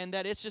power, and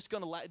that it's just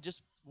going to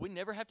we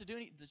never have to do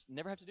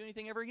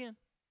anything ever again.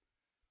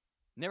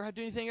 Never have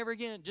to do anything ever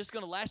again. Just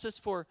going to last us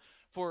for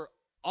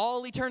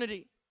all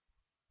eternity.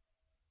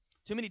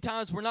 Too many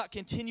times we're not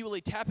continually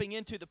tapping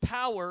into the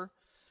power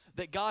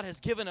that God has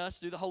given us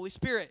through the Holy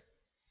Spirit.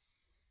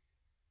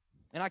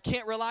 And I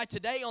can't rely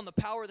today on the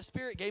power the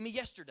Spirit gave me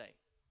yesterday.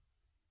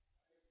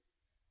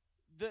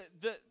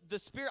 The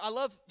Spirit, I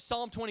love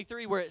Psalm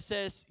 23 where it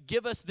says,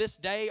 give us this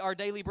day our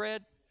daily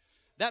bread.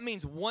 That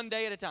means one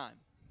day at a time.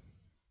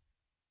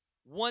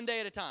 One day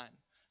at a time.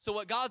 So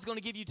what God's going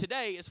to give you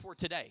today is for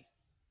today.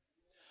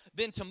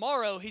 Then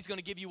tomorrow, He's going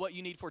to give you what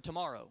you need for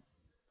tomorrow.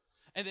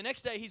 And the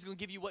next day, He's going to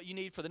give you what you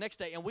need for the next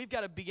day. And we've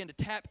got to begin to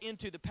tap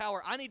into the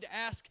power. I need to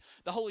ask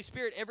the Holy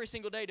Spirit every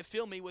single day to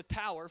fill me with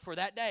power for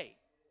that day.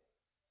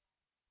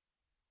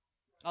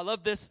 I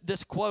love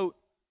this quote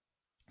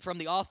from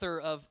the author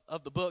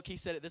of the book. He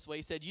said it this way.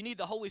 He said, you need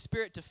the Holy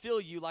Spirit to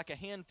fill you like a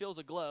hand fills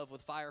a glove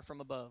with fire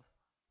from above.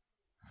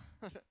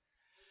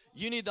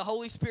 You need the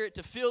Holy Spirit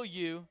to fill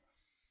you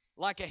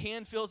like a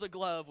hand fills a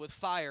glove with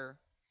fire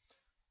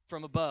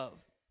from above.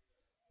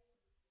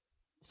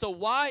 So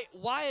why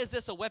is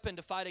this a weapon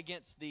to fight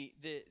against the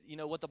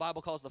what the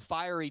Bible calls the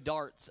fiery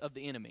darts of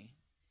the enemy?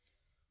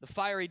 The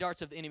fiery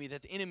darts of the enemy,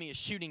 that the enemy is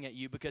shooting at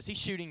you because he's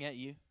shooting at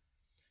you,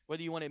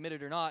 whether you want to admit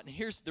it or not. And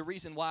here's the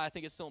reason why I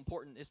think it's so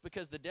important. It's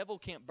because the devil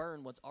can't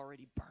burn what's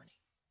already burning.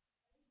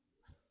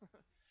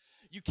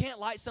 You can't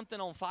light something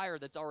on fire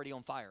that's already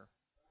on fire.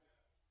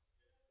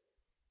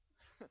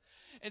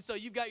 And so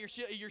you've got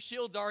your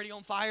shield's already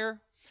on fire,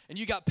 and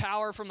you got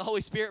power from the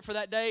Holy Spirit for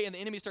that day, and the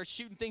enemy starts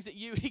shooting things at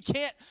you. He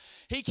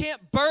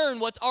can't burn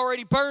what's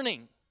already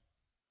burning.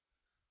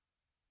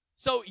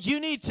 So you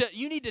need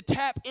to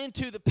tap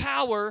into the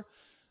power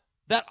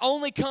that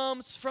only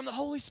comes from the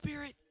Holy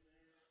Spirit.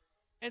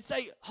 And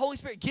say, Holy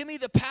Spirit, give me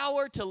the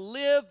power to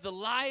live the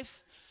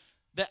life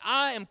that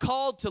I am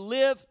called to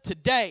live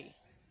today.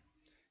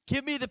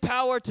 Give me the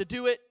power to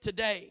do it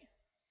today.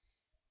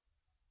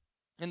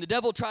 And the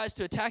devil tries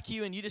to attack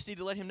you, and you just need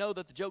to let him know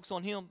that the joke's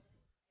on him.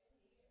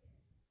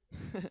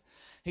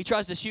 He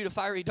tries to shoot a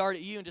fiery dart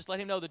at you, and just let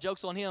him know the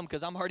joke's on him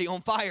because I'm already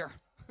on fire.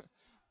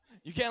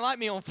 You can't light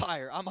me on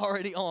fire. I'm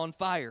already on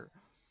fire.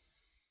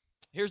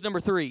 Here's number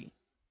 3.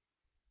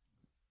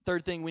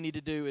 Third thing we need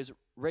to do is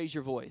raise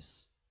your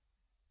voice.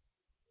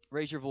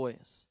 Raise your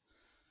voice.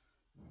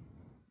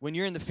 When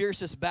you're in the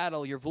fiercest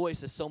battle, your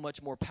voice is so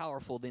much more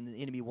powerful than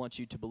the enemy wants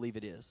you to believe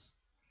it is.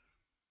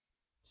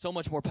 So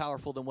much more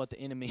powerful than what the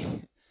enemy...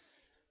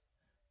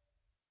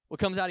 What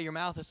comes out of your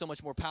mouth is so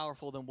much more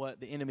powerful than what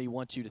the enemy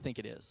wants you to think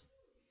it is.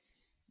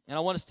 And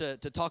I want us to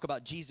talk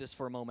about Jesus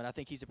for a moment. I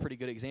think he's a pretty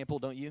good example,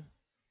 don't you?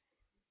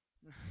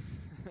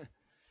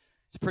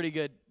 It's a pretty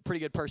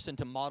good person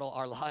to model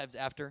our lives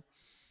after.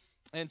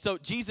 And so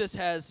Jesus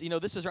has,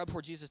 this is right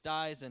before Jesus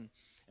dies, and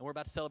we're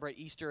about to celebrate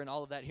Easter and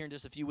all of that here in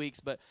just a few weeks.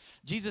 But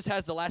Jesus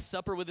has the Last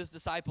Supper with his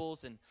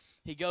disciples, and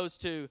he goes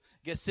to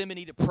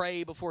Gethsemane to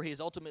pray before he is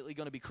ultimately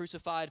going to be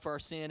crucified for our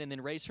sin and then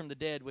raised from the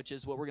dead, which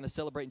is what we're going to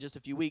celebrate in just a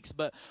few weeks.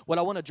 But what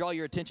I want to draw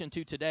your attention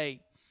to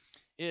today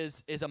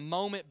is a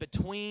moment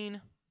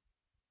between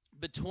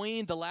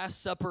the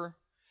Last Supper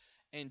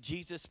and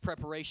Jesus'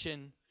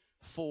 preparation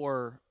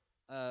for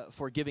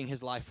giving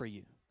his life for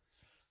you.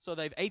 So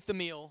they've ate the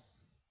meal,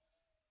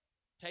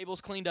 table's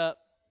cleaned up.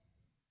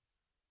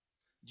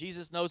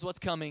 Jesus knows what's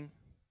coming.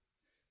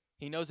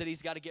 He knows that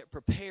he's got to get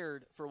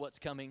prepared for what's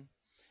coming.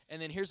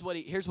 And then here's what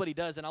he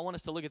does, and I want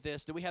us to look at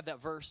this. Do we have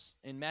that verse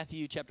in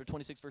Matthew chapter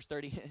 26, verse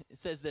 30? It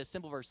says this,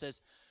 simple verse says,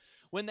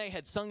 when they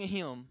had sung a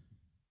hymn,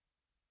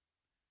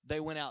 they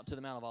went out to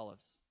the Mount of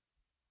Olives.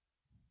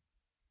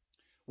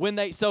 When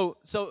they so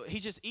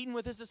he's just eating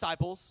with his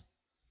disciples.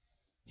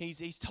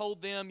 He's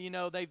told them,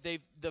 they've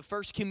the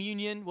first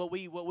communion, what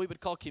we would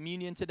call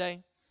communion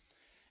today.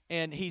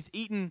 And he's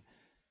eaten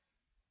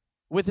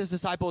with his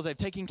disciples. They've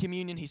taken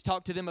communion. He's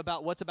talked to them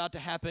about what's about to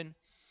happen.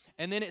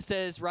 And then it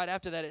says, right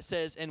after that, it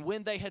says, and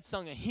when they had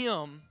sung a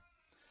hymn,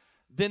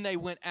 then they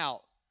went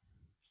out.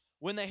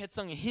 When they had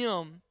sung a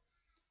hymn,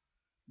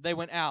 they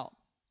went out.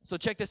 So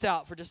check this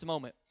out for just a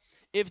moment.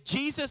 If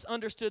Jesus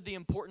understood the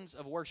importance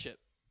of worship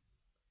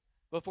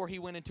before he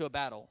went into a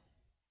battle,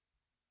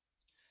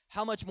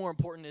 how much more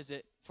important is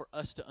it for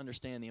us to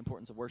understand the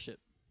importance of worship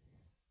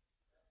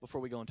before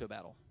we go into a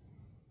battle?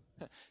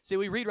 See,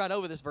 we read right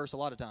over this verse a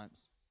lot of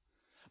times.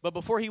 But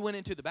before he went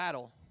into the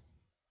battle,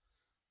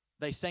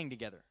 they sang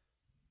together.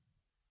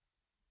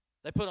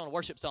 They put on a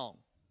worship song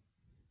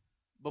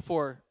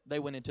before they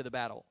went into the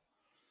battle.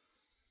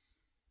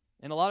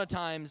 And a lot of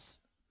times,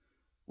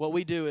 what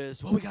we do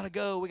is, we got to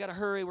go. We got to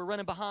hurry. We're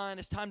running behind.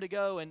 It's time to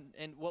go. And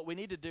what we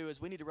need to do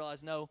is we need to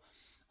realize, no,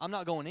 I'm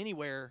not going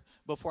anywhere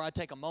before I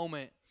take a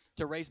moment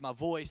to raise my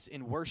voice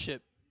in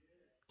worship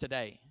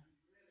today.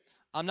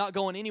 I'm not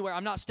going anywhere.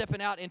 I'm not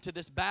stepping out into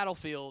this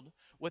battlefield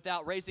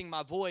without raising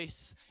my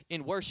voice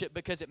in worship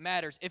because it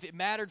matters. If it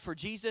mattered for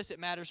Jesus, it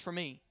matters for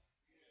me.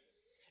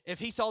 If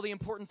he saw the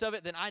importance of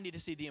it, then I need to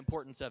see the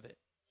importance of it.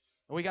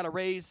 And we got to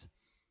raise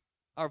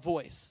our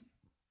voice.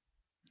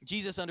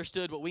 Jesus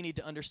understood what we need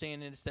to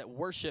understand, and it's that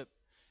worship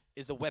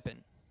is a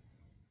weapon.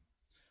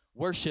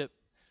 Worship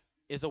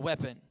is a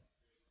weapon.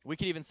 We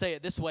could even say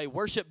it this way.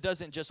 Worship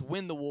doesn't just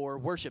win the war.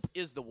 Worship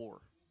is the war.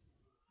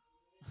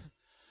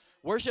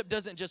 Worship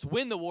doesn't just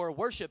win the war.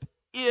 Worship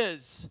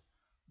is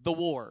the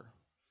war.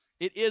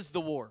 It is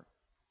the war.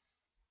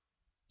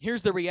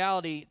 Here's the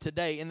reality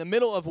today. In the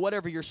middle of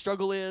whatever your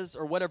struggle is,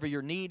 or whatever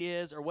your need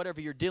is, or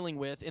whatever you're dealing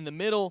with, in the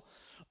middle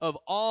of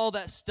all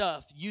that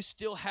stuff, you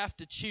still have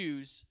to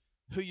choose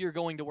who you're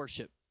going to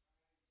worship.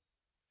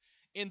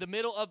 In the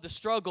middle of the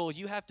struggle,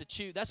 you have to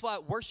choose. That's why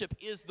worship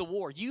is the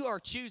war. You are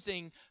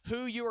choosing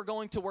who you are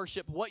going to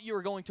worship, what you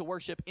are going to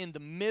worship in the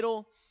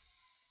middle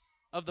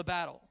of the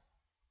battle.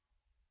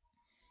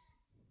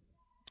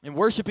 And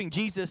worshiping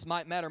Jesus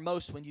might matter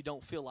most when you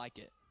don't feel like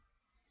it.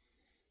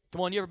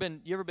 Come on, you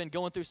ever been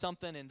going through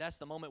something and that's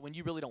the moment when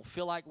you really don't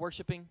feel like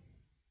worshiping?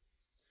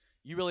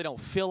 You really don't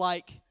feel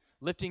like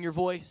lifting your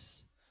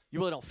voice. You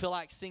really don't feel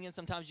like singing.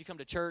 Sometimes you come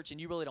to church and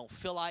you really don't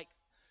feel like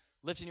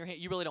lifting your hand.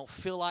 You really don't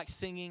feel like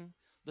singing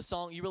the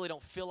song. You really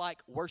don't feel like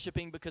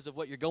worshiping because of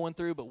what you're going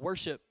through. But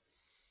worship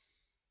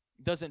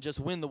doesn't just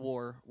win the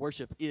war.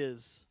 Worship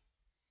is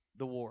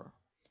the war.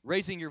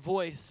 Raising your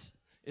voice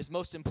is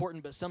most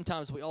important, but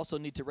sometimes we also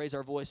need to raise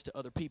our voice to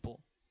other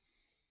people.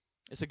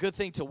 It's a good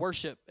thing to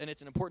worship, and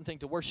it's an important thing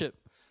to worship,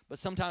 but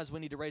sometimes we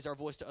need to raise our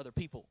voice to other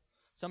people.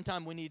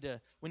 Sometimes we need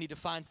to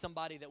find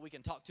somebody that we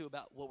can talk to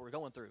about what we're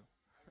going through.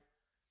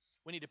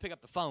 We need to pick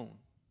up the phone,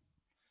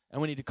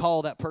 and we need to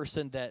call that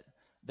person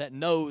that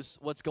knows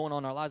what's going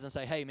on in our lives and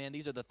say, hey, man,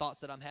 these are the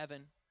thoughts that I'm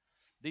having.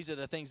 These are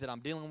the things that I'm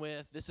dealing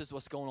with. This is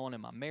what's going on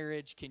in my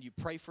marriage. Can you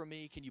pray for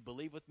me? Can you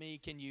believe with me?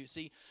 Can you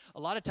see? A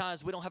lot of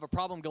times we don't have a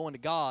problem going to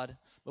God,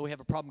 but we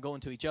have a problem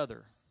going to each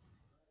other.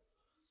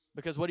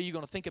 Because what are you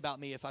going to think about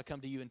me if I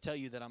come to you and tell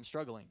you that I'm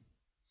struggling?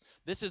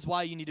 This is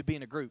why you need to be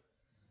in a group.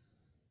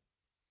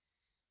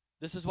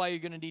 This is why you're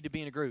going to need to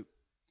be in a group.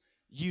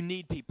 You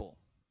need people.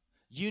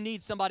 You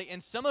need somebody.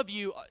 And some of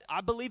you, I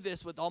believe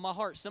this with all my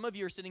heart, some of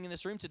you are sitting in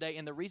this room today,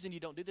 and the reason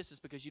you don't do this is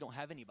because you don't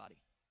have anybody.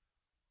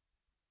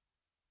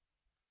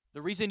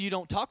 The reason you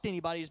don't talk to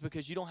anybody is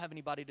because you don't have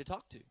anybody to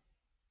talk to.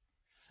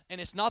 And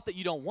it's not that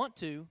you don't want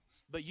to,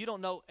 but you don't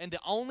know. And the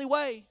only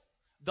way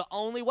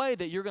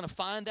that you're going to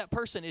find that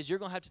person is you're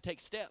going to have to take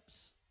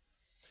steps.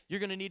 You're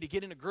going to need to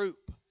get in a group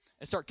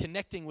and start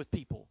connecting with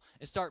people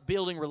and start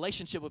building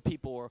relationship with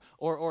people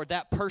or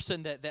that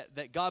person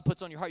that God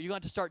puts on your heart. You're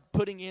going to have to start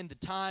putting in the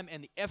time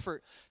and the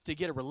effort to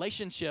get a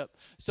relationship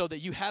so that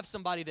you have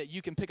somebody that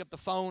you can pick up the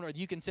phone or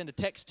you can send a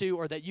text to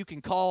or that you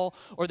can call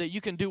or that you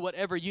can do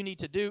whatever you need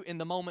to do in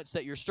the moments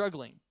that you're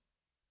struggling.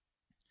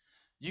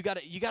 You got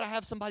to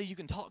have somebody you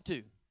can talk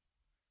to.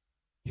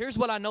 Here's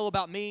what I know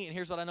about me and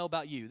here's what I know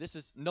about you.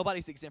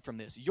 Nobody's exempt from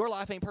this. Your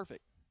life ain't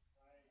perfect.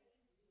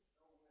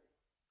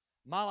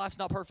 My life's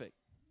not perfect.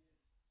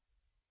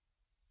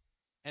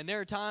 And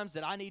there are times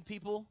that I need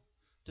people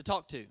to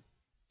talk to.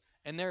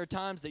 And there are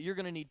times that you're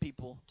going to need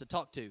people to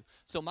talk to.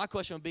 So my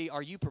question would be,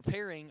 are you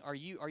preparing, are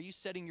you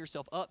setting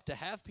yourself up to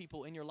have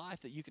people in your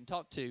life that you can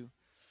talk to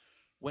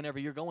whenever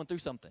you're going through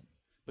something?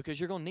 Because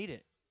you're going to need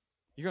it.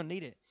 You're going to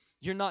need it.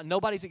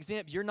 Nobody's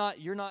exempt. You're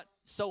not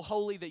so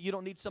holy that you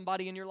don't need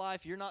somebody in your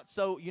life. You're not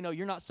so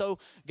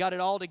got it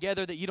all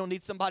together that you don't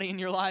need somebody in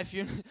your life.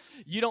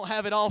 You don't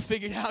have it all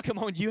figured out. Come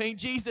on, you ain't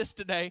Jesus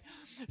today.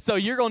 So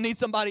you're going to need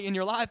somebody in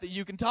your life that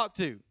you can talk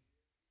to.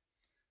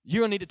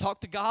 You're going to need to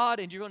talk to God,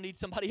 and you're going to need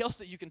somebody else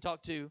that you can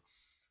talk to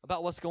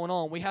about what's going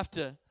on, we have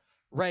to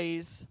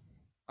raise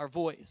our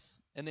voice.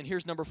 And then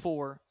here's number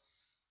 4.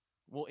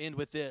 We'll end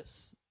with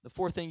this. The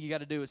 4th thing you got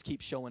to do is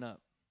keep showing up.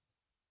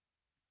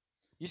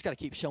 You just got to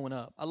keep showing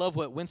up. I love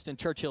what Winston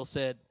Churchill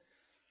said.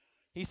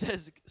 He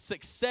says,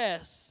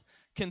 success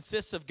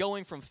consists of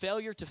going from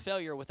failure to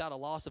failure without a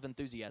loss of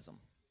enthusiasm.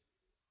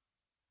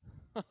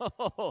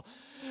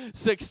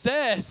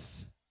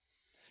 Success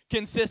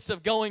consists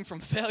of going from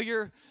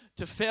failure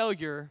to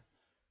failure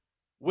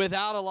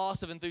without a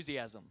loss of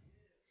enthusiasm.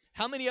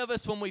 How many of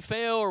us, when we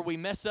fail or we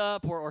mess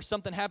up or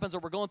something happens or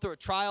we're going through a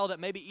trial that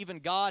maybe even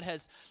God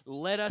has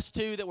led us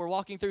to, that we're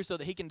walking through so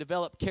that he can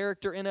develop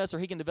character in us or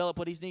he can develop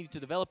what he's needed to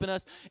develop in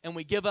us, and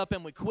we give up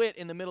and we quit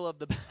in the middle of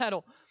the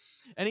battle?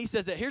 And he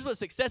says that here's what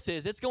success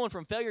is. It's going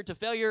from failure to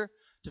failure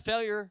to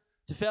failure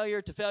to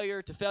failure to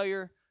failure to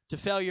failure to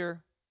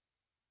failure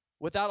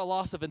without a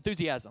loss of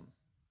enthusiasm.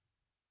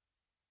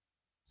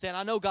 Saying,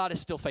 I know God is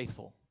still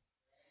faithful.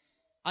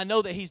 I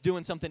know that he's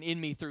doing something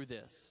in me through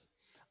this.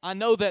 I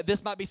know that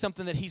this might be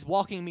something that he's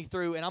walking me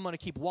through, and I'm going to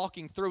keep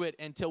walking through it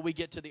until we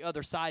get to the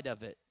other side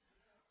of it.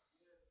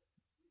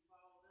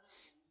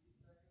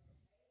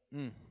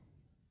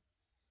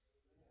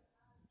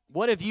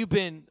 What have you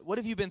been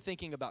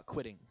thinking about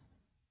quitting?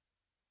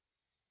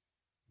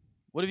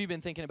 What have you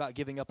been thinking about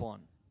giving up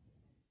on?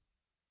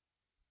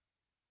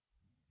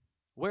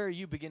 Where are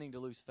you beginning to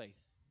lose faith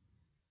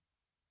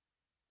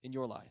in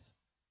your life?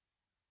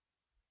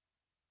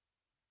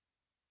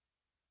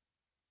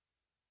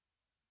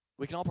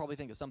 We can all probably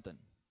think of something.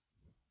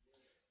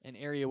 An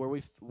area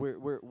where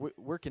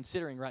we're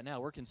considering right now,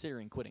 we're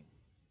considering quitting.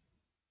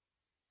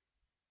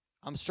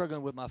 I'm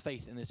struggling with my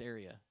faith in this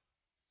area.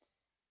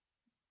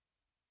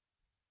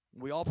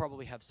 We all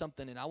probably have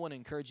something, and I want to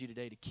encourage you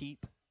today to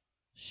keep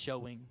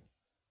showing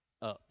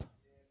up.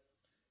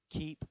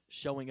 Keep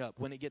showing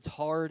up. When it gets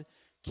hard,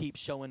 keep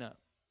showing up.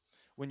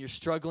 When you're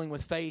struggling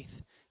with faith,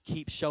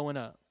 keep showing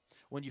up.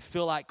 When you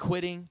feel like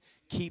quitting,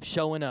 keep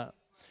showing up.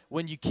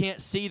 When you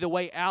can't see the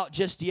way out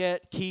just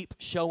yet, keep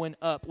showing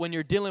up. When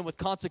you're dealing with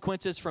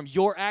consequences from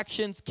your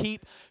actions,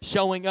 keep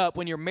showing up.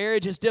 When your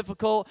marriage is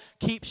difficult,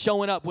 keep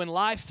showing up. When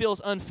life feels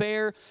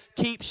unfair,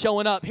 keep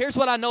showing up. Here's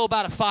what I know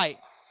about a fight.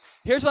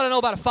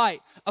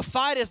 A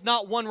fight is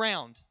not one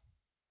round.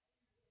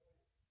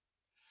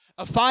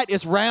 A fight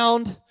is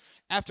round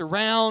after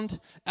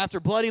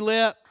bloody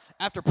lip,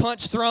 after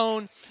punch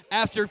thrown,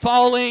 after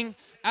falling,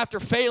 after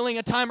failing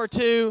a time or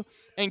two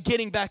and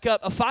getting back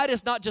up. A fight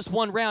is not just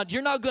one round.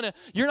 You're not gonna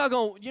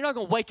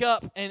wake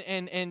up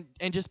and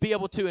just be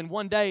able to in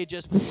one day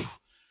just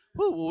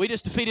we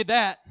just defeated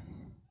that.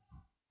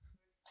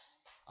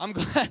 I'm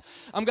glad.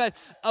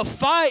 A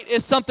fight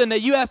is something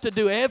that you have to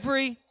do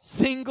every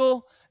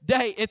single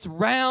day. It's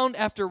round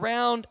after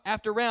round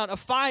after round. A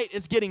fight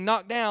is getting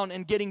knocked down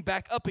and getting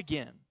back up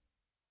again.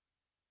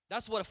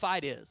 That's what a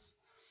fight is.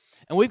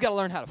 And we've got to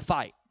learn how to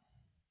fight.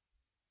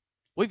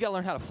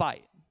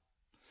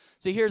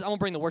 See, I'm going to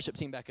bring the worship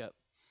team back up.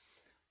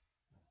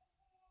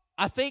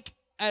 I think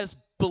as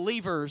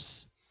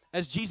believers,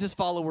 as Jesus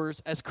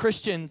followers, as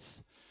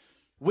Christians,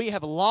 we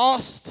have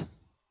lost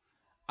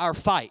our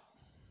fight.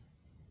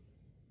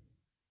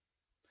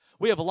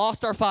 We have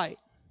lost our fight.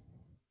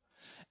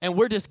 And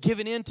we're just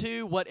giving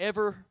into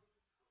whatever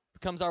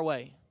comes our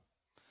way.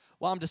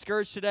 Well, I'm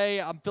discouraged today.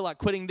 I feel like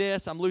quitting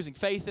this. I'm losing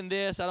faith in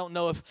this. I don't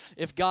know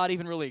if God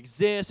even really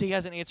exists. He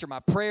hasn't answered my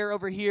prayer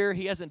over here.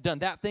 He hasn't done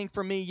that thing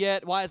for me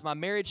yet. Why is my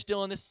marriage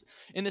still in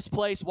this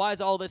place? Why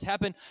has all this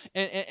happened?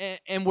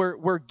 And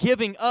we're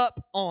giving up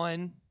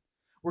on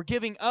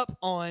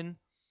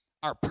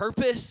our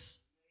purpose.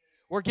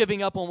 We're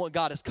giving up on what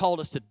God has called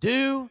us to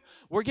do.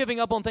 We're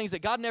giving up on things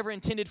that God never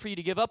intended for you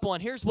to give up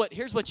on. Here's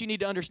what you need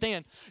to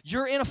understand.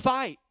 You're in a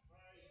fight.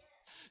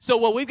 So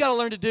what we've got to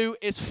learn to do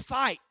is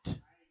fight.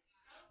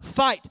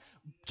 Fight.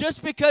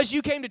 Just because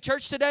you came to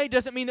church today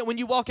doesn't mean that when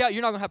you walk out,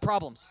 you're not going to have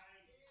problems.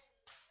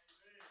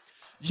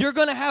 You're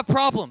going to have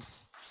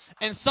problems.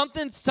 And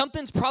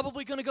something's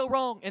probably going to go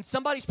wrong. And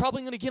somebody's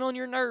probably going to get on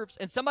your nerves.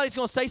 And somebody's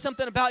going to say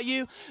something about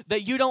you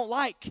that you don't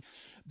like.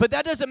 But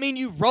that doesn't mean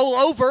you roll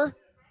over.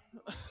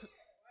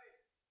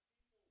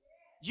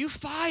 You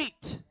fight.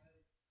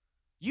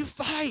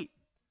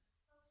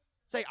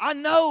 Say, I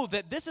know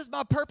that this is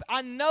my purpose.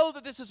 I know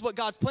that this is what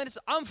God's plan is.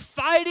 I'm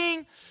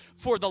fighting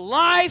for the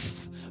life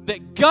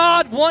that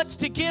God wants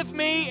to give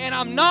me, and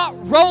I'm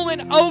not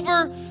rolling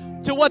over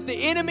to what the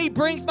enemy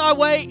brings my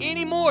way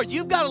anymore.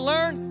 You've got to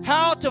learn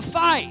how to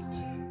fight.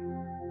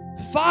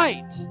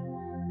 Fight.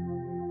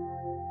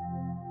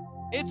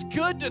 It's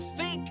good to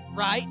think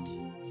right.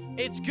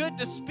 It's good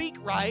to speak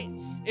right.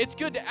 It's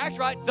good to act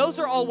right. Those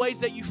are all ways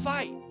that you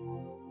fight.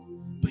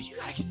 But you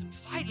got to get some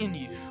fight in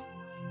you.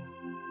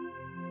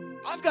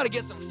 I've got to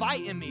get some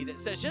fight in me that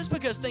says just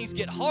because things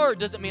get hard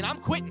doesn't mean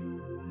I'm quitting.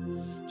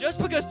 Just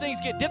because things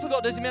get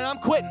difficult doesn't mean I'm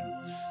quitting.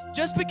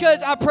 Just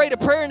because I prayed a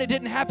prayer and it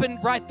didn't happen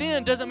right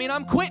then doesn't mean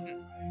I'm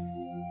quitting.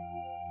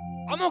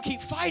 I'm going to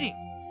keep fighting.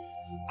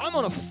 I'm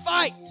going to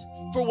fight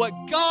for what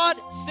God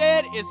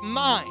said is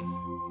mine.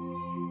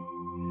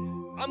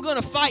 I'm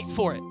going to fight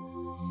for it.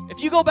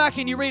 If you go back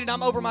and you read it,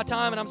 I'm over my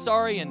time and I'm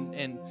sorry, and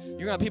you're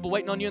going to have people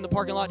waiting on you in the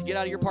parking lot to get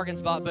out of your parking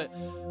spot, but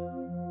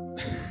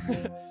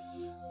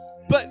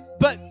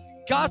but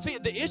God's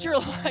people, the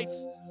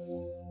Israelites,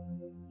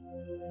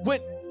 when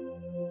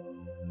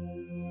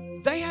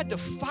they had to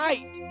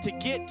fight to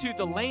get to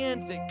the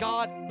land that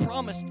God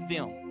promised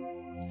them.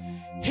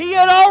 He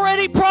had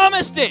already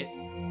promised it.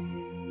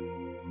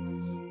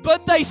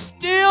 But they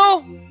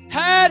still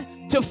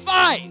had to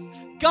fight.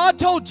 God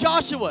told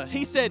Joshua,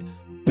 he said,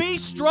 be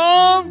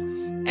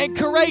strong and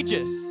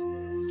courageous.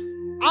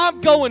 I'm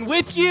going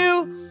with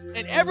you,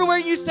 and everywhere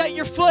you set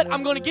your foot,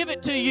 I'm going to give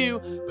it to you,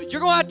 but you're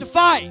going to have to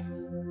fight.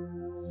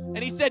 And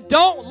he said,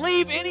 don't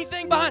leave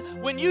anything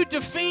behind. When you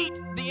defeat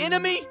the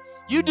enemy,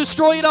 you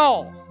destroy it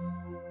all.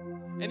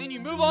 And then you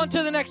move on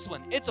to the next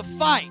one. It's a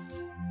fight.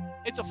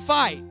 It's a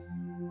fight.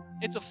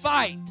 It's a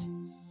fight.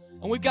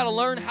 And we've got to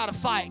learn how to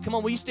fight. Come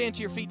on, will you stand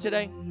to your feet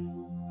today?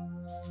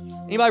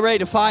 Anybody ready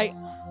to fight?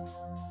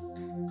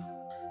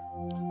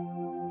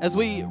 As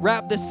we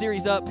wrap this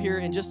series up here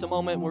in just a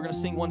moment, we're going to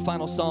sing one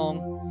final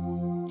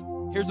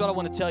song. Here's what I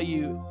want to tell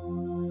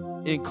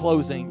you in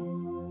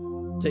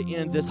closing to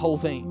end this whole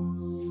thing.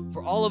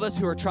 For all of us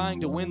who are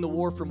trying to win the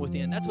war from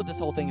within, that's what this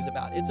whole thing is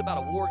about. It's about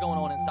a war going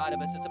on inside of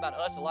us. It's about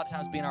us a lot of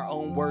times being our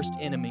own worst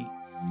enemy.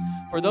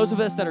 For those of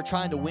us that are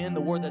trying to win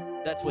the war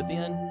that's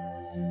within,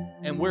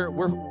 and we're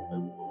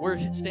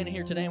standing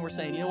here today and we're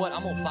saying, you know what,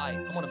 I'm going to fight.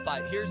 I'm going to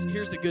fight.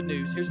 Here's the good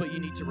news. Here's what you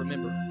need to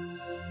remember.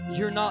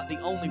 You're not the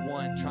only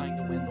one trying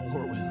to win the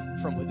war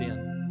from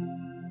within.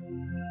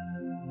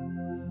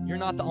 You're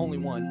not the only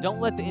one. Don't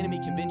let the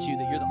enemy convince you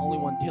that you're the only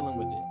one dealing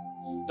with it.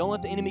 Don't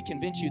let the enemy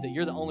convince you that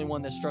you're the only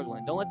one that's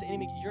struggling. Don't let the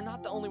enemy, you're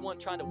not the only one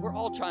we're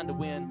all trying to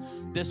win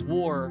this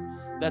war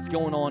that's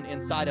going on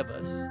inside of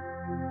us.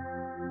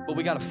 But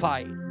we got to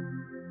fight.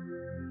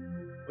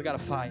 We got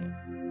to fight.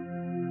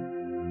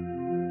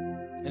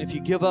 And if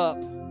you give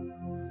up,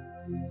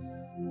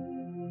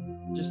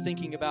 just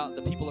thinking about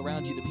the people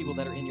around you, the people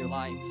that are in your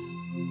life,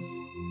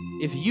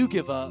 if you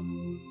give up,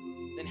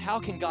 then how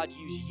can God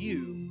use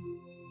you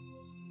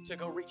to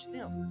go reach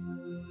them?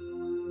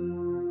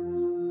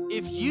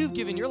 If you've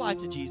given your life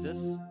to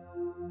Jesus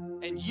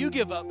and you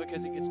give up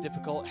because it gets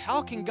difficult,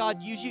 how can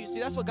God use you? See,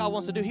 that's what God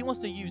wants to do. He wants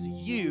to use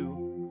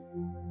you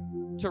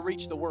to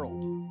reach the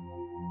world.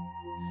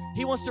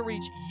 He wants to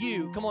reach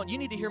you. Come on, you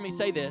need to hear me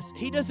say this.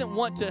 He doesn't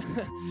want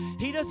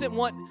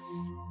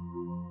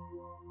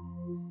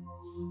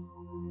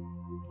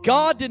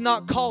God did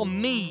not call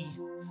me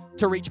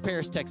to reach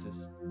Paris,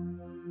 Texas.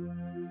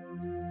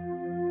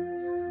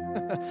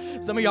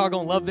 Some of y'all are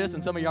going to love this,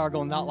 and some of y'all are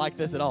going to not like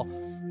this at all.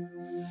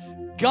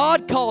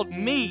 God called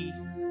me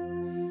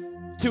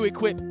to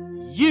equip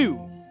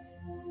you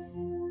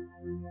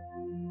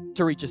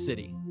to reach a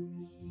city.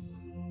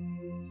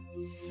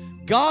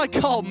 God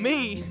called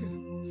me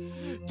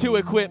to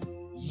equip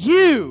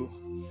you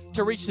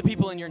to reach the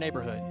people in your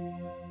neighborhood.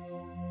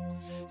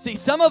 See,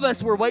 some of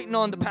us, we're waiting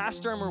on the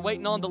pastor and we're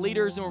waiting on the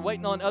leaders and we're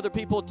waiting on other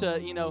people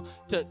to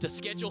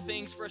schedule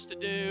things for us to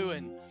do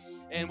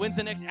and when's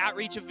the next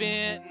outreach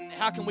event and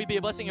how can we be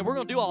a blessing. And we're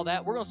going to do all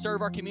that. We're going to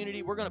serve our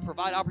community. We're going to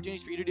provide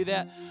opportunities for you to do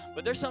that.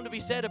 But there's something to be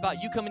said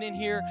about you coming in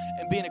here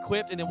and being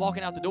equipped and then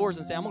walking out the doors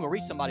and saying, I'm going to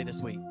reach somebody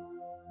this week.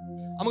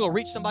 I'm going to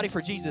reach somebody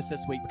for Jesus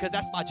this week because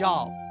that's my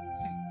job.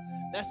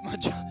 That's my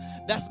job.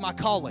 That's my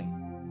calling.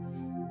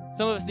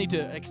 Some of us need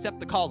to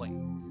accept the calling.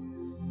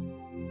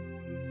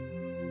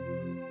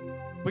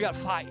 We got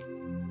to fight.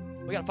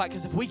 We got to fight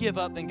because if we give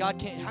up, then God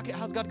can't.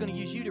 How's God going to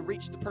use you to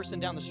reach the person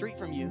down the street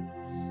from you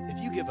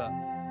if you give up?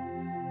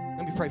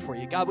 Let me pray for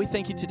you. God, we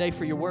thank you today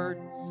for your word.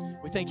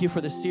 We thank you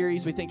for this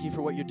series. We thank you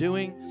for what you're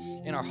doing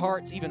in our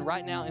hearts. Even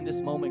right now in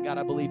this moment, God,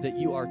 I believe that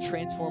you are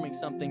transforming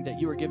something,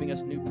 that you are giving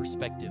us new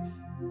perspective.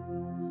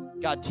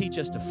 God, teach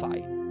us to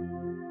fight.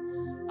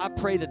 I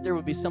pray that there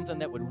would be something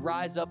that would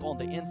rise up on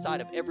the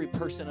inside of every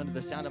person under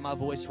the sound of my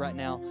voice right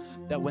now,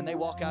 that when they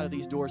walk out of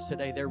these doors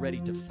today, they're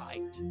ready to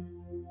fight.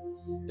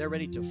 They're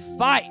ready to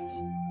fight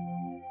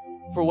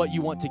for what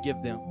you want to give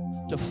them,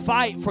 to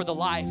fight for the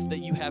life that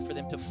you have for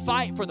them, to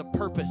fight for the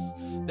purpose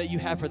that you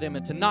have for them,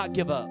 and to not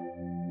give up,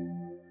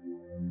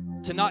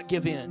 to not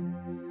give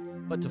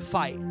in, but to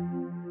fight.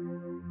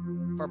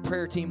 If our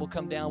prayer team will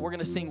come down, we're going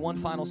to sing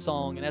one final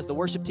song, and as the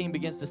worship team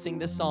begins to sing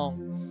this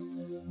song,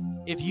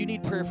 if you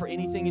need prayer for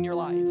anything in your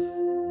life,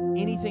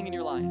 maybe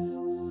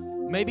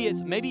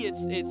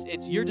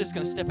it's you're just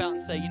going to step out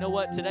and say, you know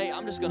what, today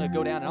I'm just going to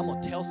go down and I'm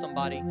going to tell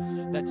somebody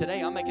that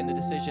today I'm making the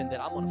decision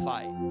that I'm going to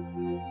fight.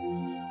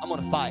 I'm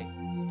going to fight.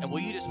 And will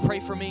you just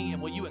pray for me,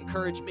 and will you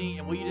encourage me,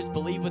 and will you just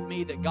believe with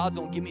me that God's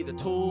going to give me the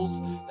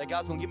tools, that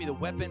God's going to give me the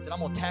weapons, and I'm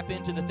going to tap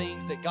into the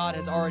things that God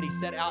has already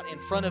set out in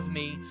front of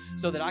me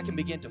so that I can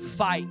begin to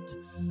fight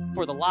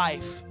for the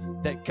life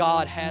that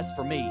God has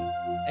for me.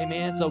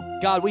 Amen. So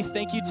God, we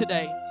thank you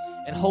today.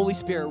 And Holy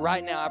Spirit,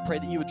 right now, I pray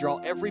that you would draw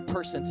every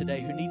person today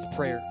who needs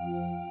prayer.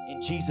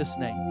 In Jesus'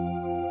 name,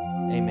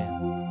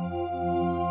 amen.